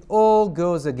 because it all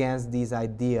goes against these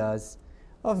ideas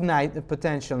of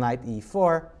potential knight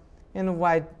e4, and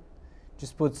white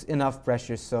just puts enough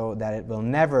pressure so that it will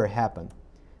never happen.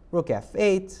 Rook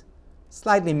f8,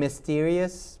 slightly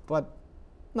mysterious, but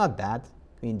not bad.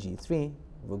 Queen g3,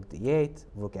 rook d8,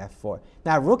 rook f4.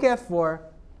 Now rook f4,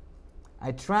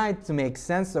 I tried to make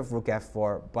sense of rook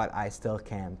f4, but I still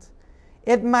can't.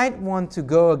 It might want to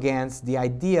go against the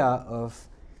idea of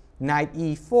knight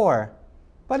e4,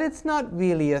 but it's not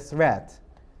really a threat.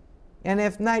 And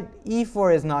if knight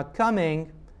e4 is not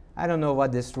coming, I don't know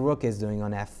what this rook is doing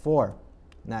on f4.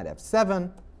 Knight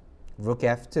f7, rook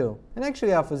f2. And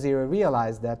actually AlphaZero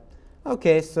realized that,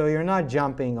 okay, so you're not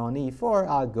jumping on e4,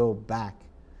 I'll go back.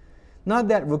 Not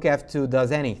that rook f2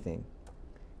 does anything.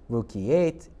 Rook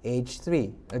e8,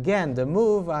 h3. Again, the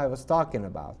move I was talking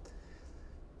about.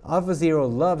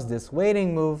 AlphaZero loves this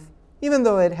waiting move. Even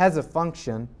though it has a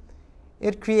function,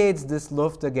 it creates this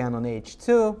luft again on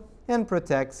h2 and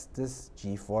protects this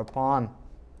g4 pawn.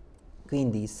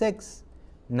 Queen d6,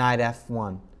 knight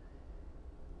f1.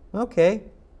 Okay,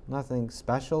 nothing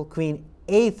special. Queen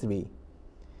a3.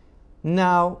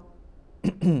 Now,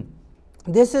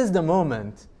 this is the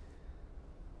moment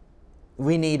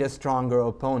we need a stronger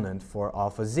opponent for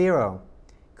AlphaZero.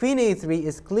 Queen a3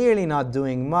 is clearly not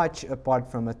doing much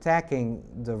apart from attacking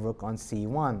the rook on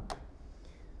c1.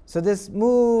 So this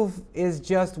move is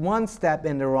just one step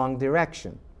in the wrong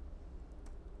direction.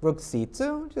 Rook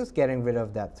c2, just getting rid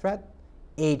of that threat.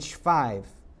 h5,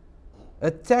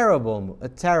 a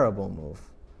terrible move.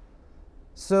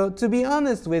 So to be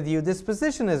honest with you, this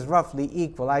position is roughly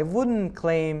equal. I wouldn't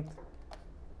claim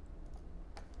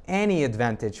any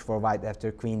advantage for white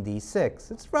after queen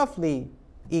d6. It's roughly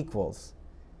equals.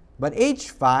 But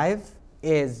h5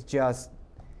 is just,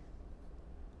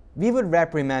 we would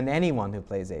reprimand anyone who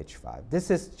plays h5. This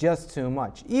is just too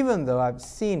much. Even though I've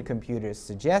seen computers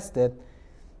suggest it,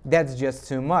 that's just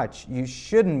too much. You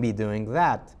shouldn't be doing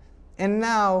that. And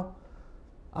now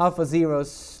AlphaZero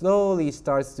slowly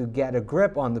starts to get a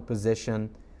grip on the position.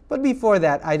 But before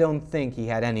that, I don't think he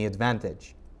had any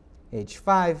advantage.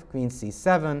 h5, queen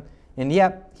c7, and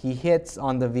yep, he hits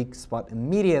on the weak spot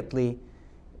immediately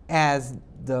as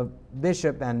the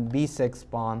bishop and b6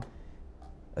 pawn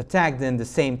attacked in the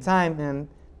same time, and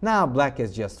now black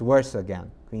is just worse again.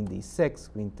 Queen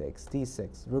d6, queen takes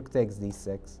d6, rook takes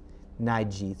d6, knight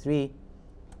g3,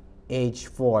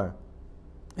 h4.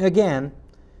 Again,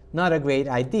 not a great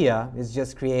idea. It's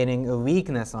just creating a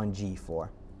weakness on g4.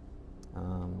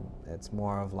 It's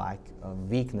more of like a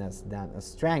weakness than a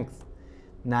strength.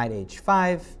 Knight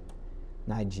h5,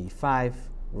 knight g5,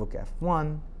 rook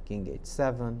f1, king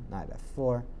h7, knight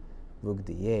f4, rook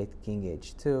d8, king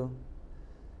h2.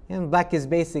 And black is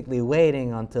basically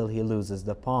waiting until he loses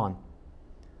the pawn.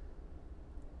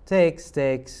 Takes,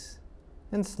 takes,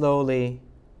 and slowly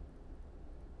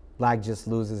black just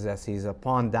loses as he's a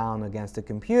pawn down against the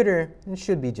computer and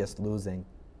should be just losing.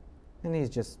 And he's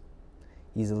just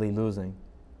easily losing.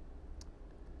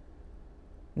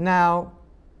 Now,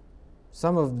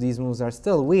 some of these moves are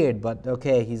still weird, but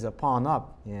okay, he's a pawn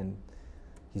up and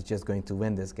he's just going to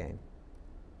win this game.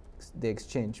 They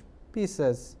exchange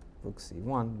pieces, rook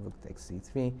c1, rook takes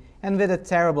c3, and with a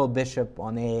terrible bishop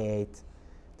on a8,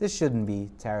 this shouldn't be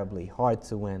terribly hard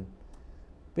to win.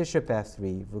 Bishop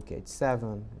f3, rook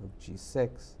h7, rook g6,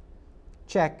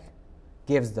 check,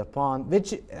 gives the pawn,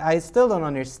 which I still don't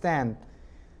understand.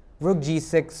 Rook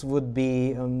g6 would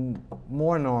be a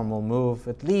more normal move,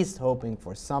 at least hoping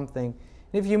for something.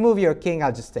 If you move your king,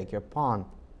 I'll just take your pawn.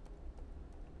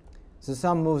 So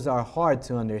some moves are hard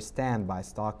to understand by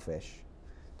Stockfish,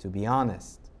 to be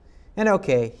honest. And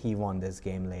okay, he won this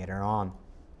game later on.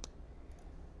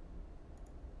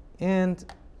 And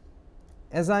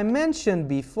as I mentioned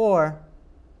before,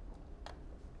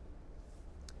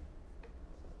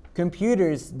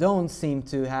 computers don't seem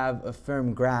to have a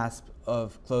firm grasp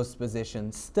of close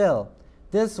position still.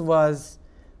 This was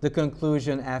the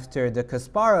conclusion after the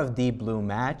Kasparov Deep Blue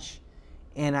match,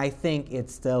 and I think it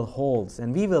still holds.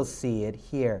 And we will see it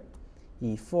here.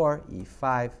 e4,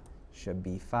 e5, bishop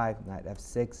b5, knight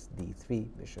f6, d3,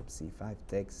 bishop c5,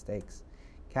 takes, takes,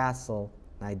 castle,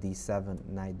 knight d7,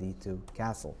 knight d2,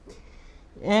 castle.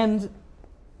 And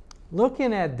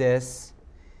looking at this,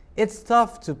 it's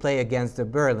tough to play against the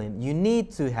Berlin. You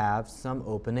need to have some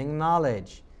opening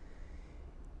knowledge.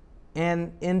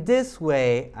 And in this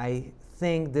way, I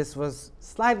think this was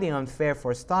slightly unfair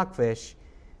for Stockfish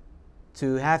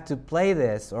to have to play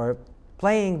this, or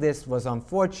playing this was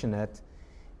unfortunate,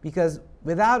 because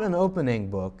without an opening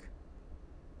book,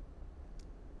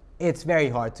 it's very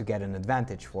hard to get an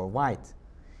advantage for white.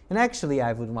 And actually,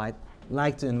 I would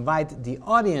like to invite the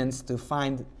audience to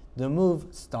find the move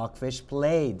Stockfish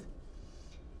played.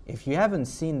 If you haven't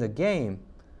seen the game,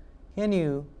 can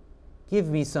you give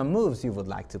me some moves you would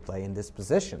like to play in this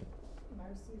position?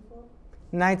 Knight c4.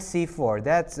 Knight c4,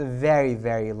 that's a very,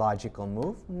 very logical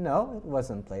move. No, it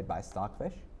wasn't played by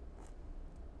Stockfish.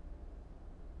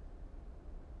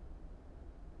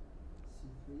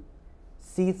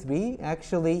 c3. c3,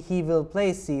 actually, he will play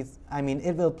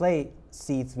it will play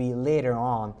c3 later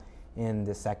on in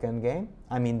the second game.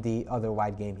 The other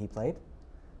white game he played.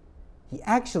 He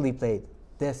actually played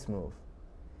this move,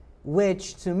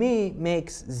 which to me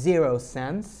makes zero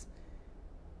sense.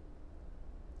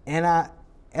 And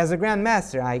as a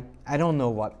grandmaster, I don't know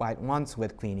what white wants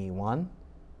with queen e1.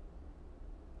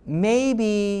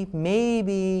 Maybe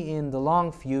in the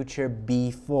long future,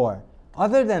 b4.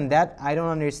 Other than that, I don't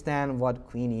understand what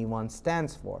queen e1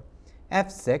 stands for.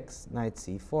 f6, knight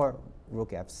c4,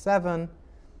 rook f7.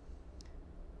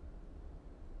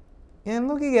 And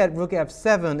looking at rook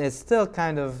f7 is still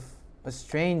kind of a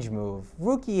strange move.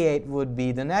 Rook e8 would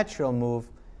be the natural move,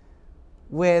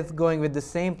 with going with the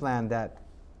same plan that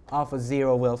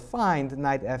AlphaZero will find,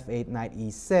 knight f8, knight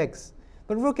e6.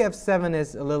 But rook f7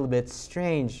 is a little bit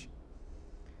strange.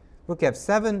 Rook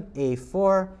f7,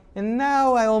 a4, and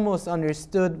now I almost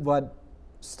understood what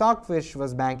Stockfish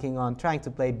was banking on, trying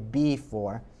to play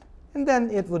b4, and then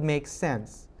it would make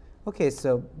sense. Okay,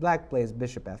 so black plays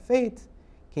bishop f8,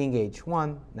 king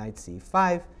h1, knight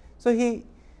c5.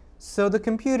 So the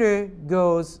computer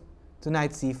goes to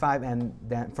knight c5, and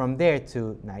then from there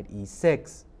to knight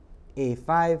e6,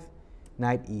 a5,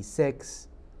 knight e6,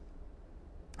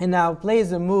 and now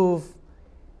plays a move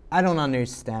I don't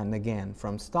understand again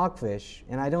from Stockfish,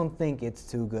 and I don't think it's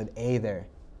too good either.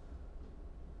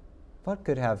 What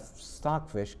could have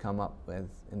Stockfish come up with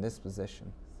in this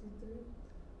position?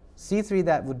 C3. C3,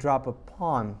 that would drop a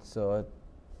pawn, so it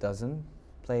doesn't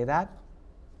play that.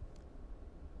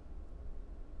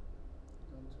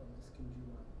 Don't tell this king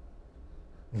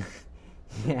G1.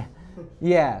 Yeah,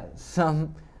 yeah,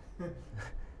 some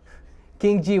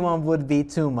King G1 would be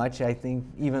too much, I think,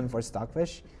 even for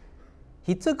Stockfish.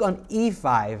 He took on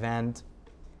E5, and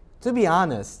to be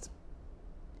honest,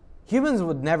 humans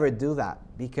would never do that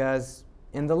because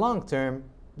in the long term,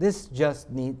 this just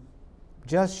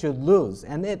should lose,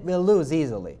 and it will lose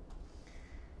easily.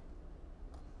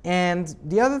 And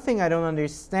the other thing I don't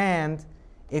understand,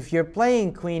 if you're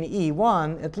playing Queen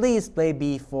E1, at least play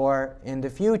B4 in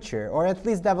the future, or at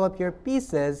least develop your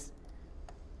pieces.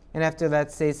 And after,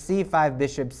 let's say, C5,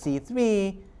 bishop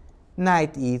C3,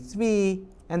 knight E3,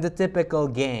 and the typical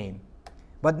game.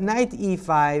 But knight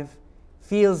E5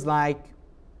 feels like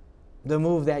the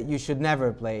move that you should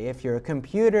never play. If you're a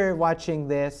computer watching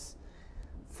this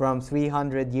from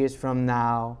 300 years from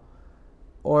now,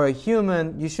 or a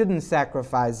human, you shouldn't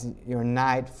sacrifice your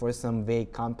knight for some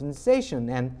vague compensation.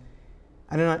 And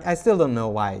I don't know, I still don't know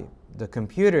why the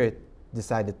computer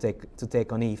decided to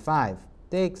take on E5.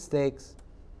 Takes,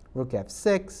 rook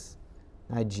F6,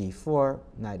 knight G4,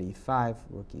 knight E5,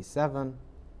 rook E7,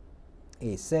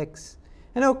 A6.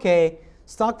 And okay,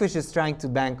 Stockfish is trying to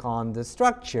bank on the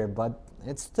structure, but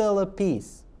it's still a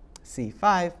piece.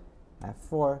 C5,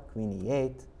 F4, queen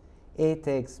E8, A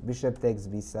takes, bishop takes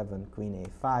B7, queen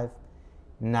A5,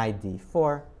 knight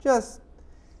D4, just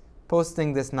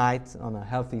posting this knight on a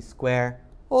healthy square,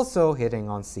 also hitting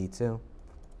on C2.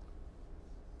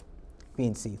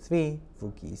 Queen C3,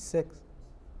 rook E6.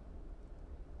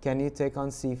 Can you take on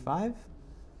C5?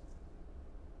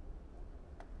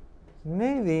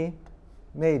 Maybe.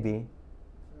 Everything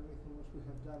what we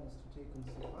have done is to take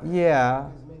on C5. Yeah.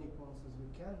 As many pawns as we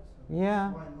can. So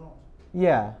Yeah. why not?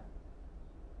 Yeah.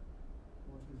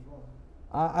 What is wrong?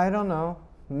 I don't know.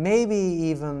 Maybe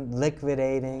even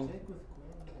liquidating. Take with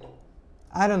queen.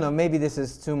 I don't know. Maybe this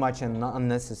is too much and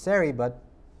unnecessary, but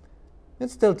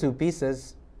it's still two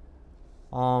pieces.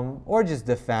 Or just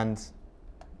defend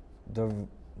the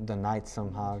knight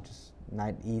somehow. Just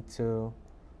knight E2,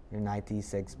 your knight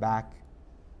E6 back.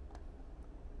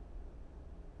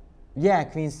 Yeah,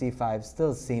 queen C5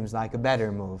 still seems like a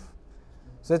better move.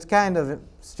 So it's kind of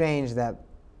strange that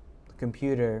the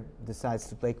computer decides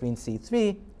to play queen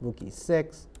C3, rook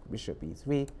E6, bishop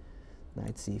E3,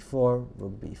 knight C4,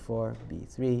 rook B4,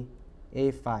 B3,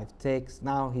 A5 takes.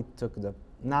 Now it took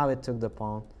the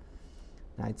pawn.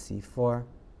 Knight C4,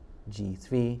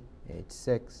 G3,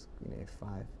 H6, queen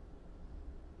A5.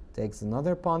 Takes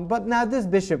another pawn, but now this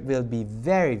bishop will be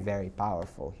very, very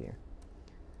powerful here.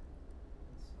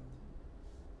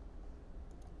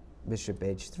 Bishop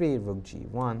H3, rook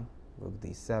G1, rook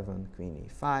D7, queen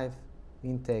E5,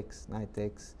 queen takes, knight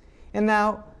takes. And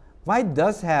now, white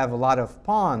does have a lot of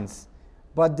pawns,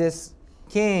 but this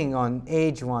king on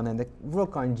H1 and the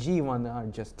rook on G1 are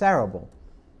just terrible.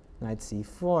 Knight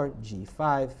C4,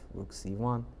 G5, rook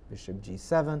C1, bishop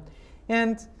G7.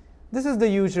 And this is the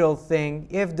usual thing.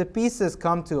 If the pieces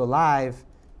come to alive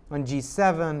on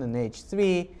G7 and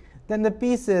H3, then the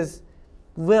pieces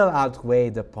will outweigh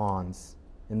the pawns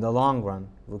in the long run.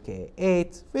 Rook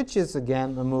A8, which is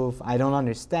again a move I don't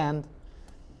understand.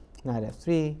 Knight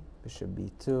F3, bishop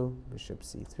B2, bishop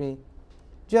C3.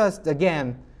 Just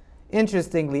again,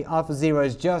 interestingly, AlphaZero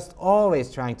is just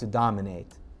always trying to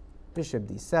dominate. Bishop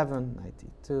D7, knight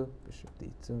D2, bishop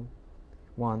D2,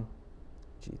 1,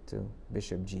 G2,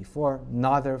 bishop G4,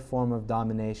 another form of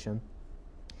domination.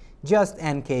 Just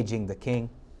encaging the king.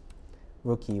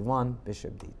 Rook E1,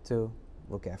 bishop D2,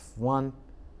 rook F1,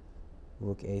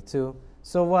 rook A2.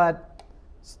 So what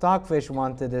Stockfish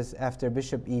wanted is after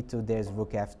bishop E2, there's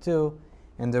rook F2,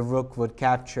 and the rook would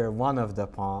capture one of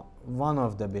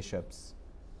the bishops.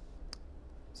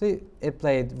 So it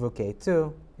played rook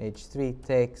A2, H3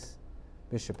 takes,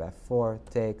 bishop F4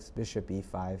 takes, bishop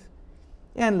E5,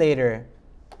 and later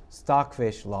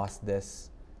Stockfish lost this,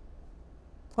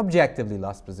 objectively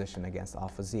lost position against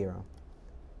AlphaZero.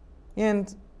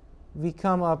 And we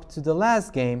come up to the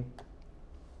last game,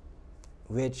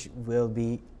 which will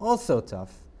be also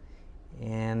tough.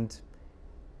 And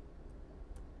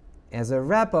as a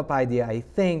wrap-up idea, I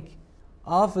think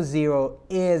AlphaZero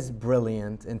is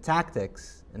brilliant in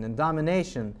tactics and in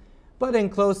domination, but in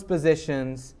close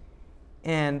positions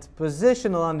and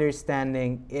positional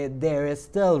understanding, there is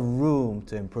still room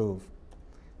to improve.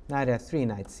 Knight F3,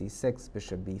 knight C6,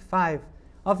 bishop B5.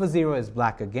 AlphaZero is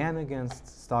black again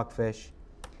against Stockfish.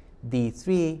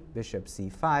 D3, bishop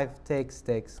C5,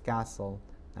 takes, castle,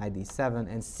 knight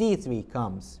D7, and C3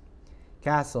 comes.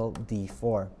 castle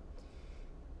d4.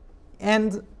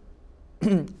 And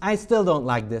I still don't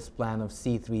like this plan of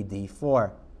c3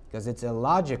 d4 because it's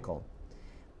illogical.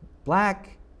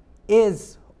 Black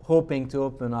is hoping to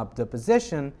open up the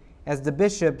position, as the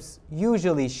bishops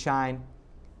usually shine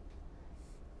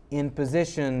in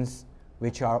positions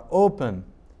which are open.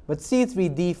 But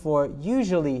c3 d4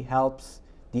 usually helps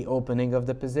the opening of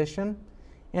the position,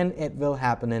 and it will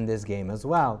happen in this game as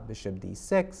well. Bishop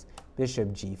d6, bishop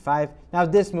g5. Now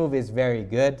this move is very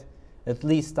good. At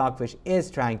least Stockfish is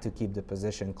trying to keep the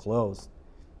position closed.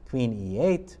 Queen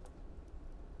e8.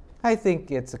 I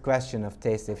think it's a question of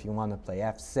taste if you want to play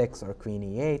f6 or queen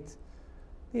e8.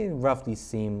 They roughly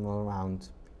seem around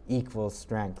equal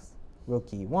strength. Rook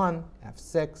e1,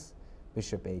 f6,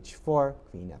 bishop h4,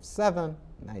 queen f7,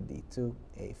 knight d2,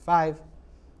 a5.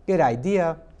 Good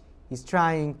idea. He's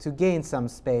trying to gain some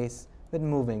space with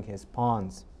moving his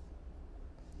pawns.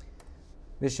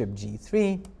 Bishop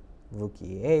g3, rook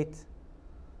e8.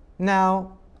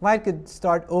 Now, white could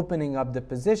start opening up the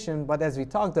position, but as we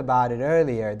talked about it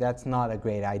earlier, that's not a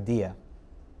great idea.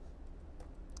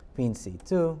 Queen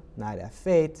c2, knight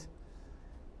f8,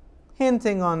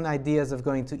 hinting on ideas of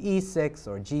going to e6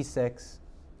 or g6,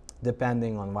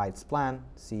 depending on white's plan.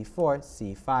 c4,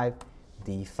 c5,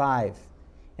 d5.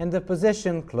 And the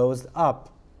position closed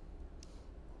up.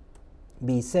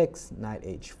 b6, knight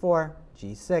h4,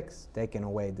 g6, taking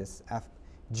away this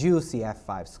juicy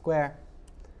f5 square.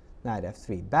 Knight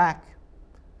f3 back,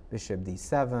 bishop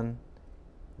d7,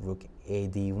 rook a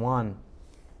d1.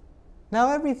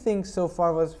 Now everything so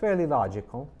far was fairly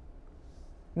logical.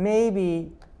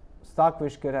 Maybe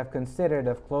Stockfish could have considered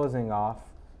of closing off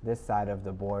this side of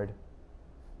the board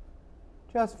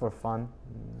just for fun,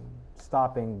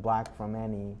 stopping black from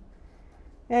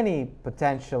any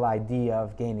potential idea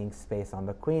of gaining space on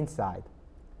the queen side.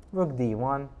 Rook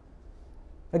d1.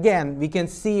 Again, we can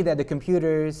see that the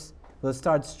computers will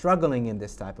start struggling in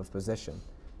this type of position.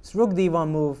 This rook d1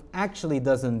 move actually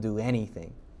doesn't do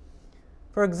anything.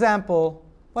 For example,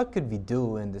 what could we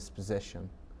do in this position?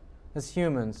 As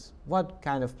humans, what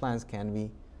kind of plans can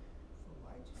we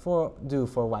do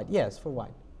for white? Yes, for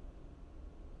white.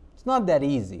 It's not that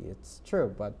easy, it's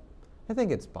true, but I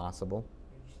think it's possible.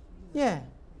 H3, Yeah.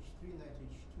 H3, knight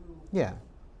H2. Yeah.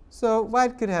 So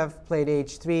white could have played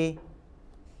h3.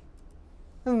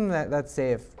 And let's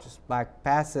say if just black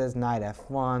passes, knight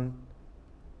f1,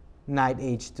 knight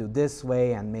h2 this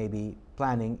way, and maybe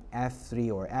planning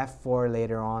f3 or f4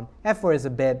 later on. f4 is a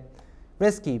bit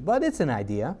risky, but it's an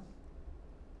idea.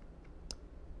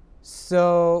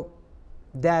 So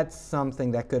that's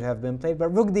something that could have been played. But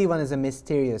rook d1 is a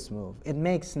mysterious move. It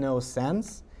makes no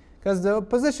sense because the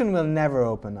position will never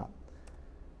open up.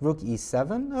 Rook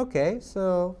e7, okay,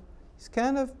 so he's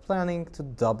kind of planning to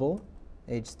double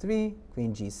h3,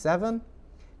 queen g7.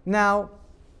 Now,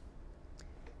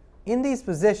 in these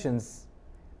positions,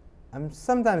 I'm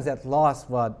sometimes at loss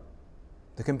what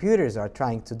the computers are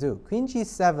trying to do. Queen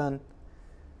g7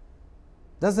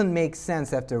 doesn't make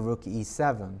sense after rook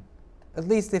e7. At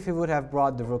least if he would have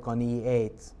brought the rook on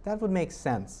e8, that would make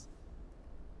sense.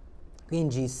 Queen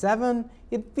g7,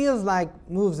 it feels like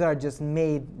moves are just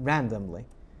made randomly.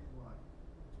 Why?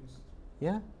 Just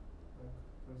Yeah? like,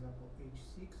 for example,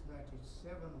 h6, knight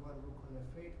h7, one rook on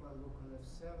f8, one rook on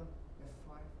f7,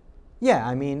 f5. Yeah,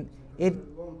 I mean, It's like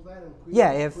a long plan and queen,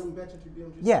 yeah, if- queen better to be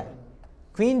on g7. yeah.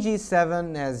 Queen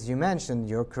g7, as you mentioned,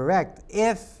 you're correct.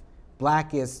 If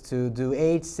black is to do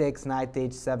h6, knight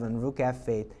h7, rook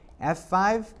f8,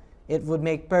 f5, it would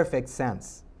make perfect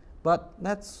sense. But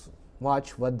let's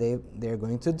watch what they're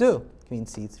going to do. Queen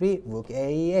c3, rook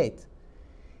a8.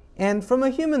 And from a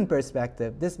human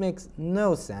perspective, this makes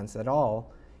no sense at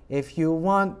all. If you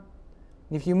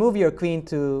move your queen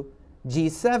to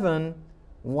g7,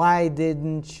 why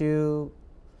didn't you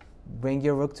bring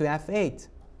your rook to f8?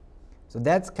 So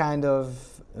that's kind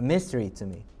of a mystery to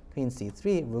me. Queen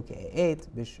c3, rook a8,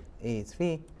 bishop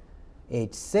a3,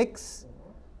 h6.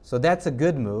 So that's a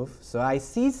good move. So I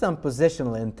see some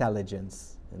positional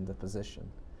intelligence in the position,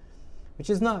 which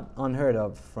is not unheard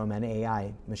of from an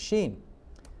AI machine.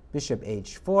 Bishop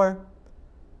h4,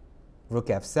 rook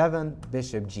f7,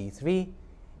 bishop g3.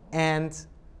 And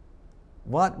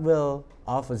what will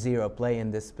AlphaZero play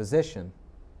in this position,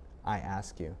 I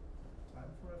ask you? Time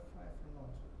for f5 or not?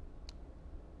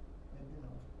 Maybe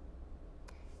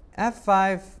not.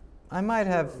 f5, I might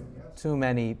have Sure, yes. too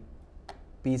many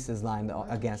pieces lined Knight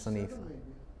against on h7 e5. maybe.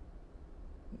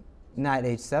 Knight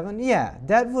h7, yeah,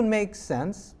 that would make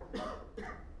sense.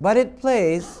 But it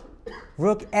plays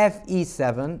rook f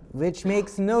e7, which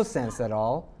makes no sense at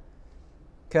all,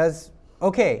 because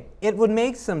Okay, it would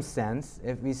make some sense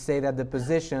if we say that the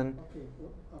position Okay,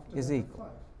 after is that, equal. F5.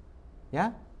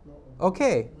 Yeah? No,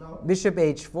 Okay, Now, bishop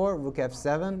h4, rook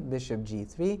f7, bishop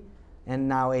g3, and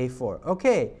now a4.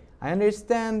 Okay, I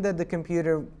understand that the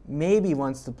computer maybe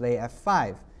wants to play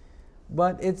f5,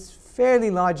 but it's fairly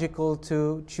logical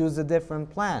to choose a different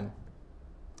plan.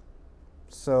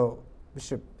 So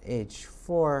bishop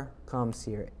h4 comes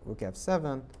here, rook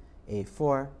f7,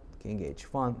 a4, king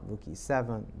h1, rook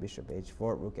e7, bishop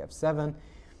h4, rook f7.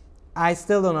 I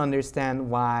still don't understand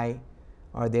why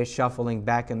are they shuffling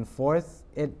back and forth.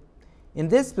 In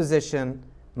this position,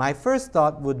 my first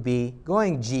thought would be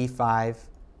going g5,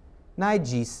 knight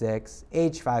g6,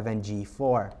 h5, and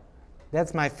g4.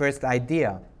 That's my first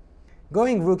idea.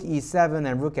 Going rook e7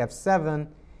 and rook f7,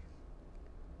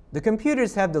 the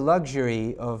computers have the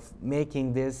luxury of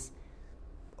making this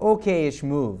okay-ish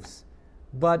moves.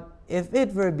 But if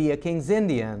it were be a King's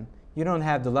Indian, you don't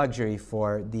have the luxury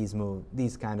for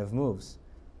these kind of moves.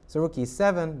 So rook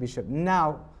e7, bishop.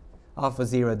 Now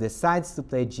AlphaZero decides to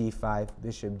play g5,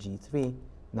 bishop g3,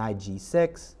 knight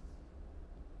g6.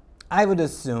 I would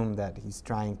assume that he's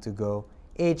trying to go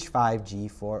h5,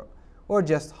 g4, or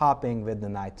just hopping with the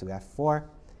knight to f4.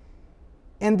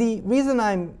 And the reason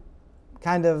I'm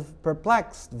kind of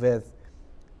perplexed with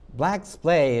black's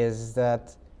play is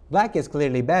that black is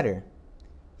clearly better.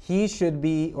 He should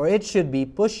be, or it should be,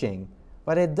 pushing,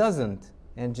 but it doesn't,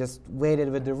 and just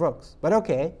waited with the rooks. But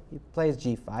okay, he plays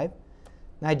g5,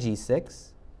 knight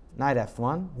g6, knight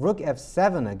f1, rook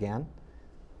f7 again,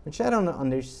 which I don't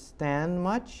understand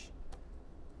much.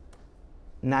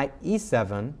 Knight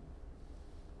e7,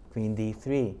 queen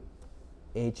d3,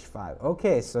 h5.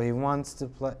 Okay, so he wants to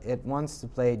play. It wants to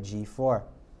play g4,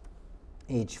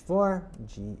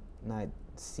 h4, knight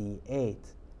c8.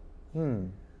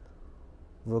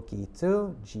 Rook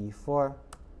e2, g4,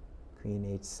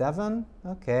 queen h7.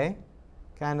 Okay,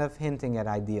 kind of hinting at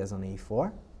ideas on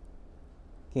e4.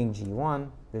 King g1,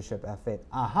 bishop f8.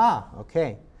 Aha.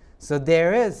 Okay, so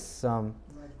there is some.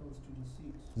 knight goes to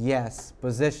d6. Yes,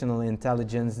 positional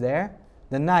intelligence there.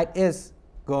 The knight is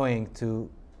going to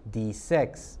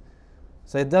d6.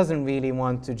 So it doesn't really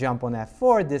want to jump on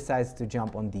f4, decides to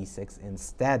jump on d6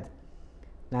 instead.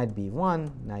 Knight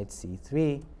b1, knight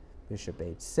c3, bishop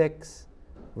h6,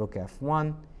 rook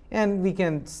f1. And we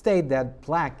can state that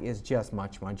black is just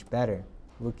much, much better.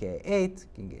 Rook a8,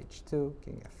 king h2,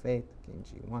 king f8, king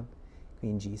g1,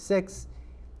 queen g6.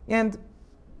 And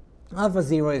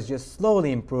AlphaZero is just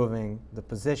slowly improving the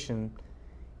position.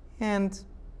 And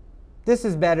this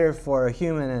is better for a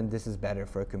human, and this is better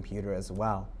for a computer as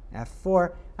well.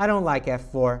 f4, I don't like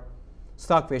f4.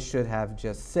 Stockfish should have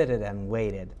just sitted and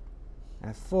waited.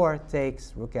 f4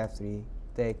 takes, rook f3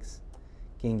 takes,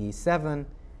 king e7.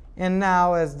 And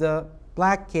now as the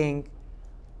black king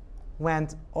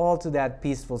went all to that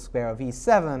peaceful square of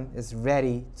e7, is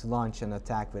ready to launch an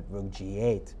attack with rook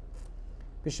g8.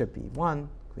 Bishop e1,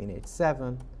 queen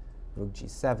h7, rook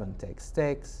g7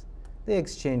 takes, the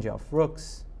exchange of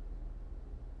rooks.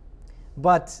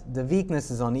 But the weakness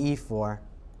is on e4,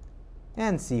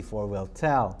 and c4 will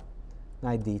tell.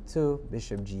 Knight d2,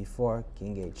 bishop g4,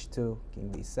 king h2,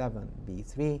 king d7,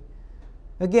 b3.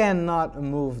 Again, not a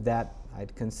move that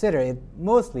I'd consider. It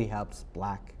mostly helps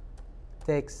black.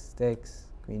 Takes,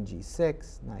 queen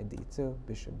g6, knight d2,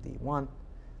 bishop d1,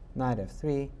 knight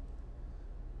f3.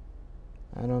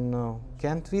 I don't know.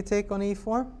 Can't we take on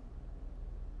e4?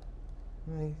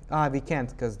 We can't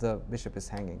because the bishop is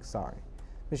hanging. Sorry.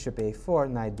 Bishop a4,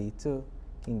 knight d2,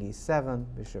 king e7,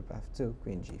 bishop f2,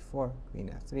 queen g4, queen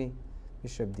f3,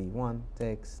 bishop d1,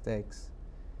 takes,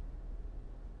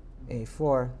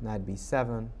 a4, knight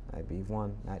b7, knight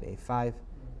b1, knight a5,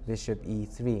 bishop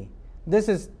e3. This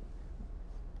is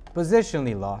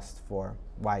positionally lost for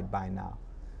white by now.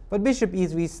 But bishop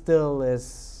e3 still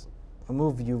is a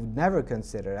move you would never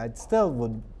consider. I still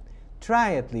would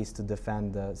try at least to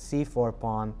defend the c4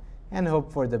 pawn and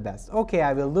hope for the best. Okay,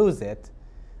 I will lose it,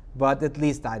 but at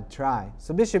least I'd try.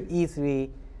 So bishop e3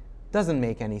 doesn't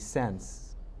make any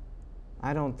sense.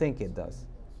 I don't think it does.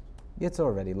 It's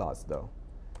already lost though.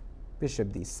 Bishop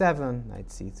d7, knight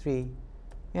c3,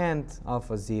 and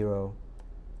AlphaZero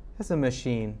as a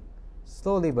machine,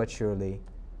 slowly but surely,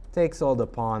 takes all the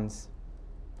pawns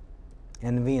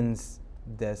and wins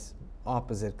this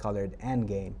opposite colored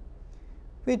endgame,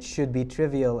 which should be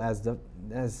trivial as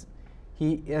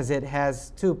it has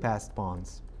two passed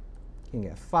pawns.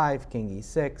 King f5, king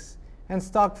e6, and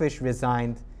Stockfish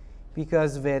resigned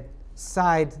because with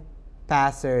side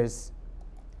passers,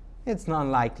 it's not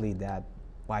likely that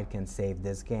white can save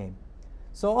this game.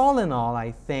 So all in all,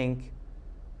 I think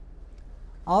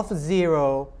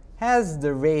AlphaZero has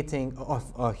the rating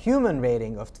of a human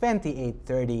rating of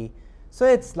 2830, so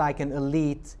it's like an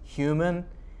elite human,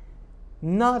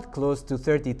 not close to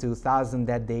 32,000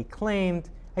 that they claimed.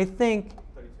 I think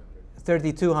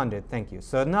 3,200, thank you.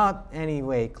 So not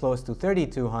anyway close to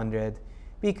 3,200,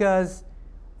 because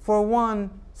for one,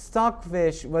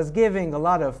 Stockfish was giving a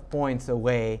lot of points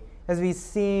away. As we've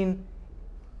seen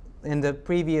in the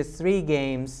previous 3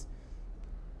 games,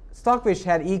 Stockfish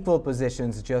had equal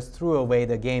positions, just threw away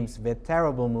the games with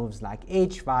terrible moves like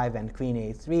h5 and queen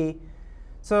a3.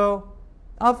 So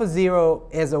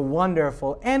AlphaZero is a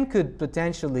wonderful and could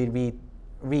potentially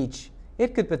reach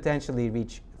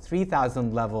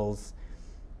 3,000 levels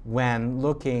when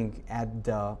looking at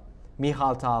the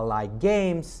Mikhail Tal-like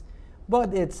games,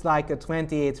 but it's like a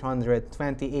 2800,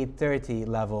 2830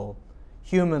 level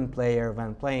human player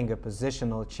when playing a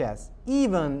positional chess.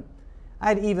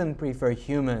 I'd even prefer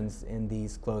humans in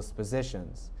these close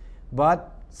positions,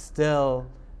 but still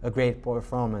a great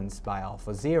performance by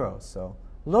AlphaZero. So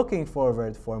looking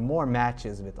forward for more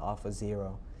matches with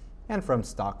AlphaZero and from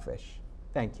Stockfish.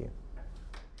 Thank you.